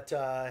 but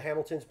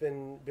Hamilton's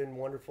been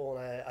wonderful,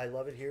 and I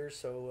love it here.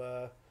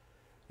 So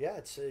yeah,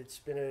 it's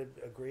been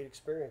a great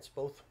experience.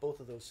 Both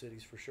of those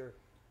cities for sure.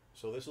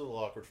 So this is a little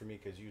awkward for me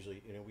because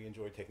usually, we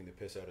enjoy taking the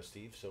piss out of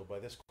Steve. So by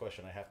this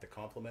question, I have to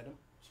compliment him.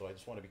 So I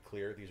just want to be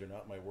clear; these are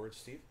not my words,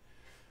 Steve.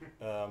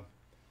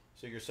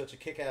 So you're such a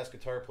kick-ass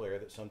guitar player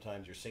that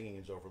sometimes your singing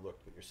is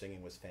overlooked, but your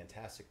singing was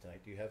fantastic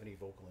tonight. Do you have any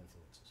vocal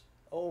influences?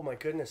 Oh my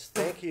goodness!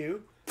 Thank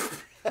you.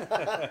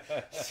 That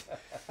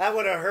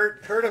would have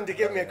hurt him to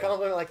give me a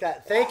compliment like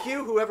that. Thank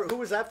you. Who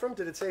was that from?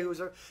 Did it say who was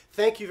there?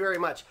 Thank you very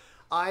much.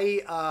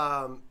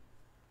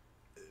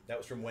 That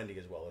was from Wendy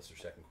as well. That's her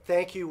second question.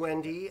 Thank you,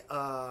 Wendy.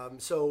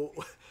 So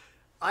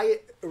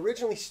I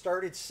originally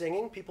started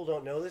singing. People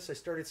don't know this. I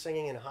started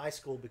singing in high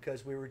school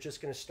because we were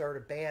just going to start a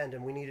band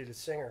and we needed a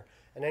singer.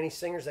 And any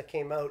singers that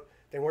came out,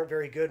 they weren't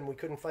very good and we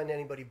couldn't find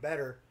anybody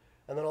better.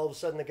 And then all of a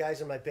sudden the guys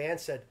in my band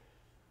said,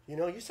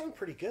 you sound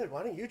pretty good.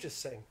 Why don't you just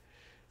sing?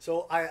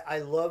 So I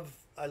love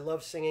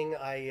singing.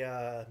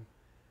 I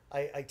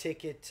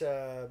take it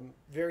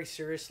very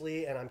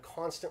seriously and I'm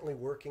constantly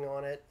working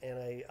on it. And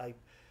I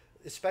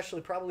especially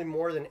probably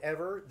more than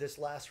ever, this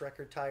last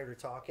record, Tired of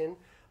Talking,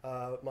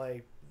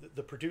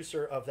 the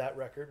producer of that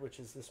record, which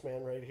is this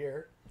man right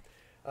here,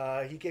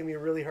 he gave me a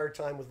really hard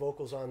time with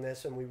vocals on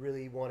this, and we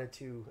really wanted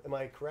to, am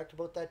I correct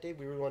about that, Dave?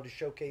 We really wanted to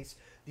showcase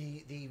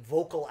the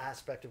vocal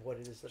aspect of what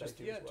it is that I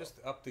do as well. Just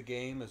up the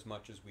game as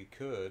much as we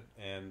could,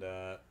 and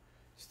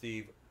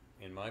Steve,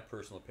 in my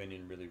personal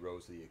opinion, really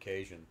rose to the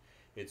occasion.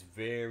 It's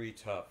very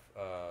tough.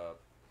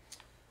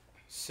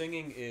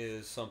 Singing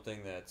is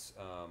something that's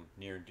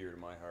near and dear to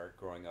my heart.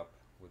 Growing up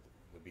with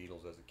the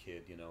Beatles as a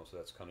kid, so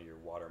that's kind of your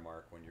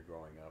watermark when you're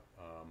growing up.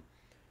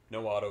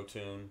 No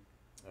auto-tune,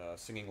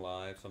 singing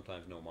live,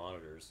 sometimes no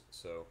monitors.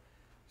 So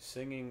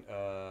singing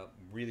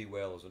really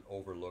well is an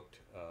overlooked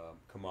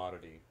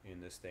commodity in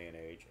this day and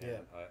age. And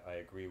I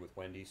agree with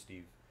Wendy.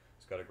 Steve's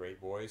got a great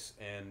voice,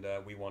 and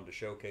we wanted to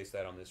showcase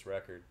that on this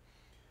record.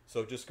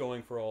 So just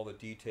going for all the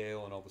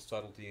detail and all the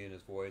subtlety in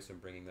his voice and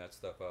bringing that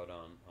stuff out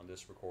on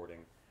this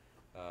recording,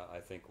 I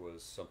think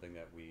was something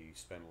that we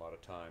spent a lot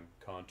of time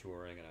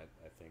contouring, and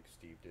I think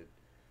Steve did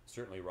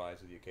certainly rise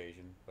to the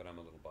occasion, but I'm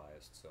a little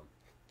biased. So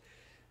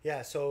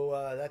yeah,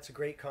 so that's a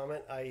great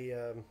comment.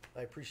 I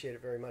appreciate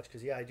it very much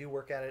because I do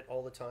work at it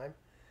all the time,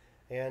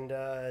 and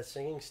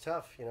singing's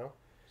tough.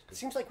 It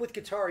seems like with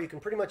guitar you can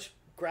pretty much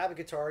grab a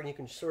guitar and you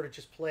can sort of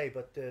just play,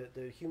 but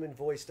the human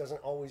voice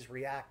doesn't always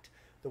react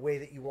the way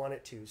that you want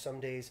it to some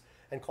days.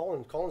 And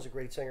Colin's a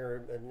great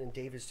singer, and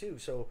Dave is too.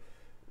 So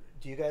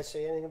do you guys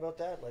say anything about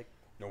that? Like,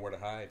 nowhere to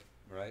hide,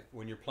 right?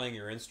 When you're playing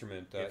your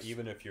instrument, Yes.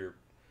 even if you're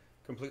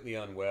completely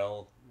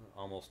unwell,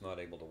 almost not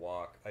able to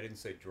walk, I didn't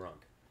say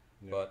drunk,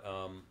 No. but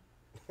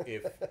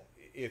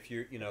if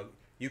you're,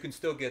 you can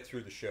still get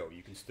through the show.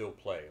 You can still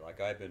play.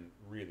 Like I've been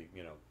really,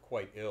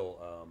 quite ill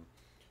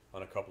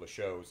on a couple of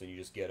shows, and you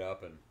just get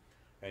up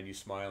and you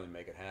smile and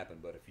make it happen.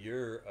 But if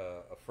you're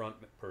a front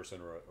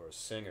person or a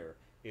singer,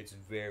 it's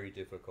very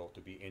difficult to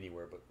be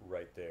anywhere but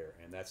right there,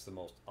 and that's the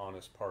most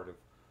honest part of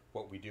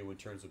what we do in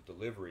terms of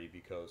delivery,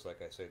 because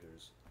like I say,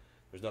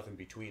 there's nothing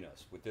between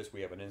us. With this, we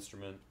have an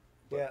instrument,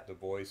 but the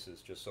voice is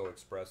just so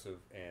expressive,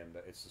 and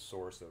it's the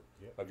source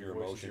of your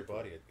voice emotion. is your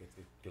body. It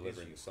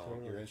delivering is the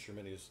song. Your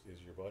instrument is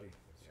your body.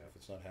 If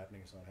it's not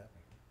happening, it's not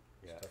happening.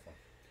 It's a tough one.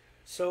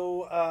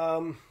 So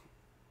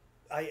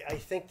I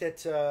think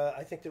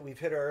that we've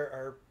hit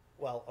our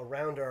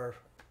around our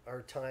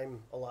time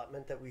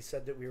allotment that we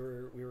said that we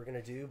were going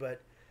to do.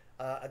 But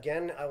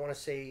again, I want to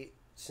say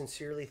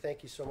sincerely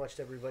thank you so much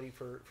to everybody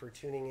for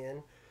tuning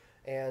in.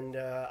 And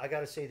I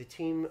got to say, the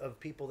team of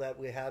people that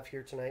we have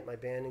here tonight, my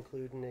band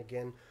including,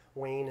 again,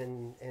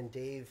 Wayne and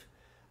Dave,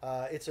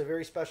 it's a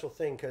very special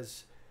thing,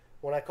 because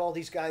when I called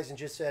these guys and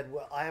just said,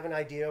 well, I have an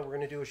idea, we're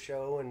going to do a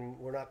show, and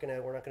we're not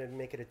going to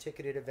make it a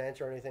ticketed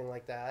event or anything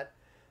like that.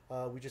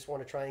 We just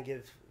want to try and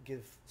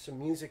give some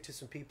music to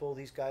some people.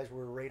 These guys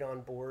were right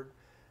on board,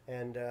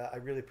 and I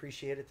really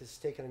appreciate it. This has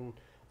taken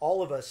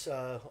all of us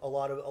a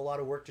lot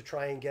of work to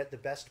try and get the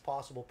best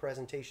possible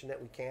presentation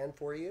that we can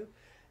for you.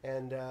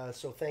 And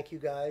so thank you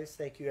guys.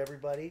 Thank you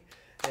everybody.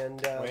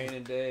 And Wayne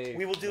and Dave.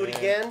 we will do it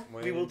again.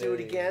 We will do it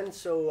again.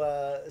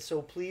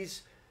 So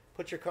please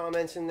put your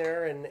comments in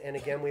there. And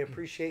again, we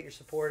appreciate your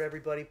support,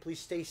 everybody. Please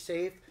stay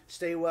safe,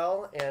 stay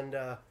well, and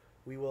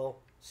we will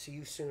see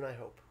you soon, I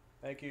hope.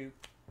 Thank you.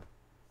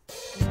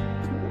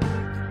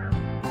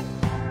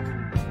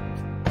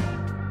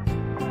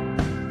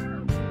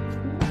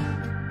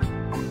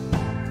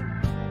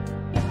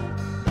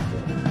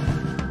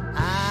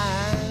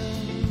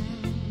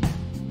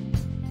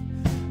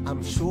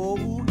 I'm so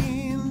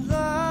in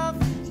love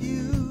with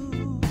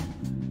you.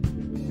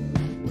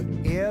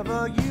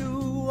 Whatever you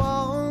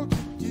want to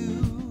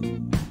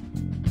do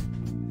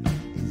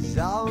is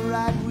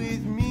alright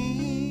with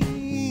me.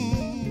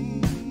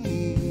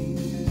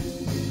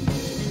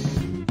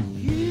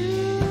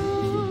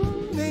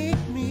 You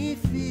make me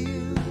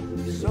feel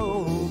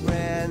so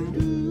brand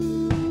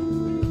new,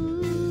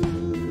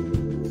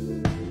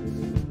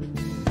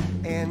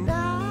 and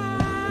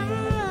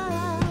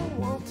I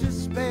want to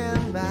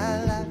spend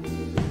my life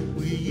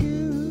with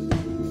you.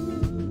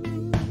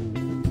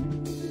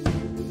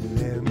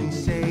 Let me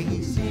say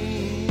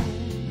since,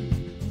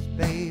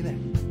 baby,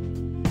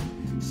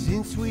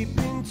 since we've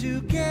been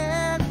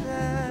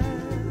together,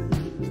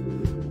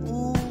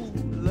 ooh,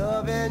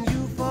 loving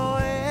you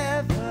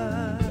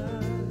forever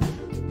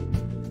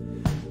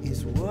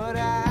is what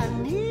I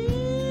need.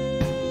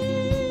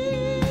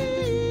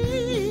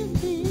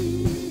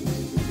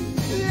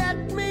 Let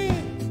me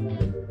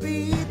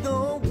be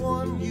the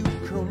one you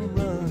come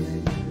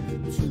running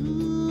to,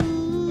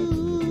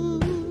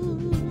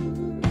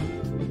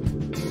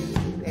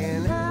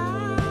 and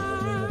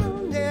I'll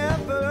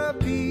never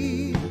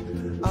be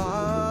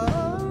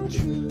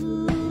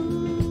untrue.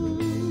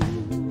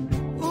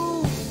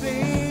 Ooh,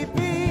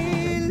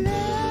 baby,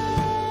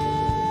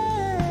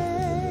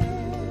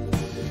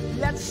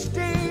 let's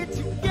stay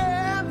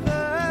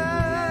together,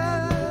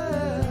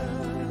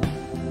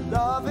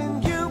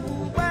 loving you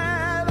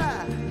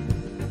weather.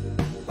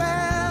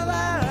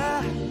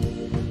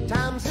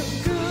 Times are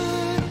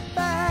good,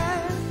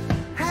 bad,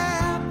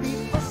 happy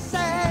or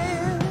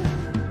sad.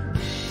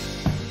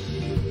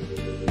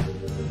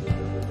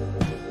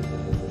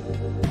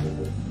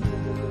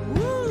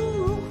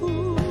 Ooh,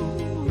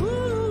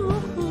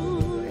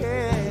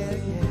 yeah,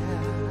 yeah.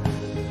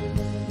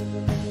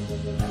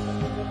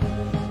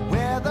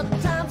 Whether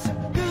times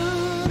are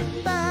good,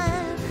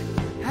 bad,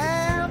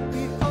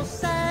 happy or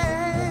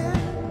sad.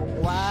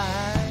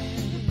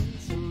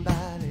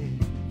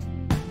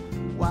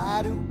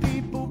 Why do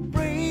people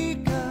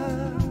break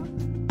up,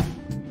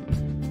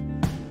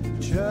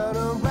 turn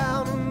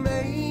around and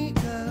make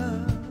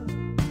up?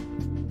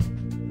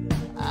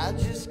 I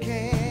just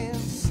can't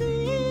see.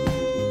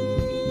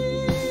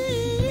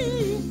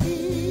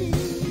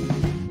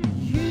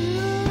 You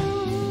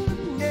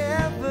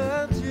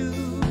never do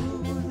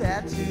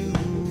that to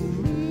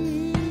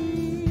me,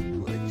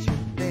 would you,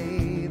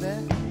 baby?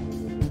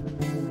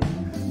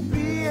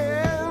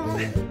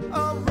 Being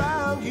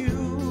around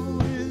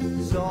you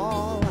is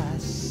all I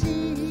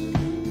see.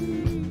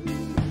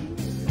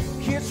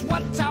 Here's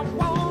what I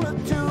wanna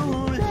do.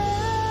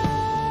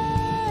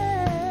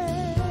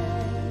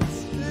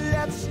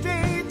 Let's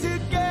stay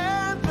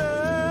together,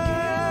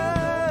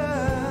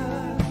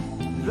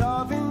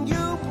 loving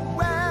you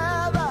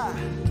weather.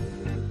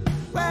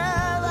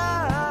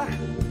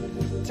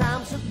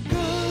 Times are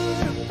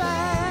good or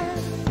bad,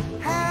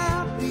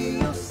 happy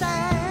or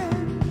sad.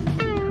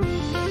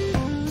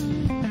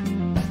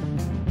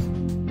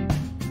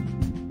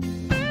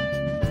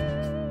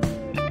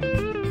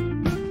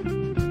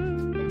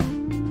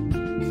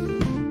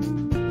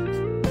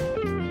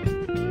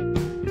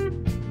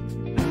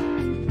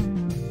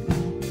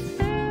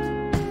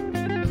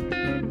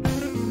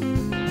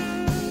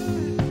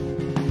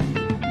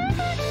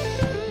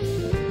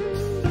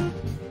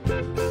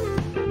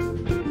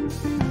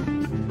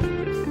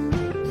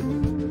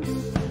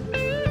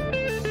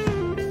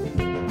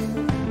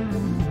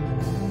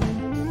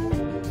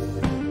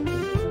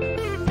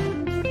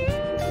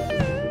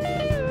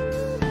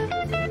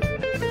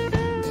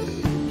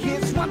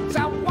 Here's what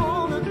I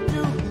wanna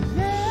do.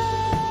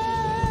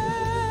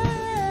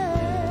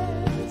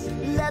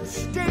 Let's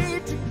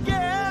stay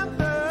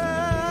together,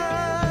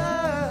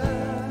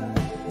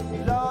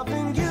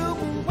 loving you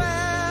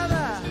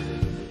weather.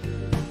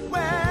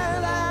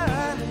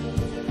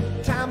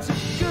 Times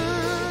are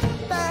good,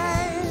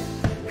 bad,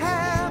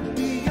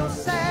 happy or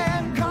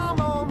sad. Come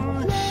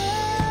on,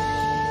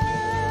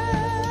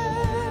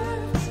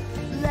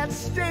 let's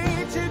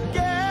stay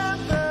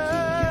together,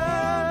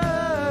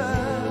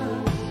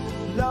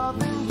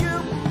 loving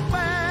you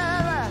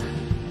weather.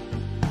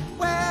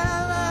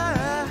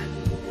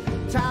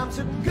 Times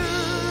are good.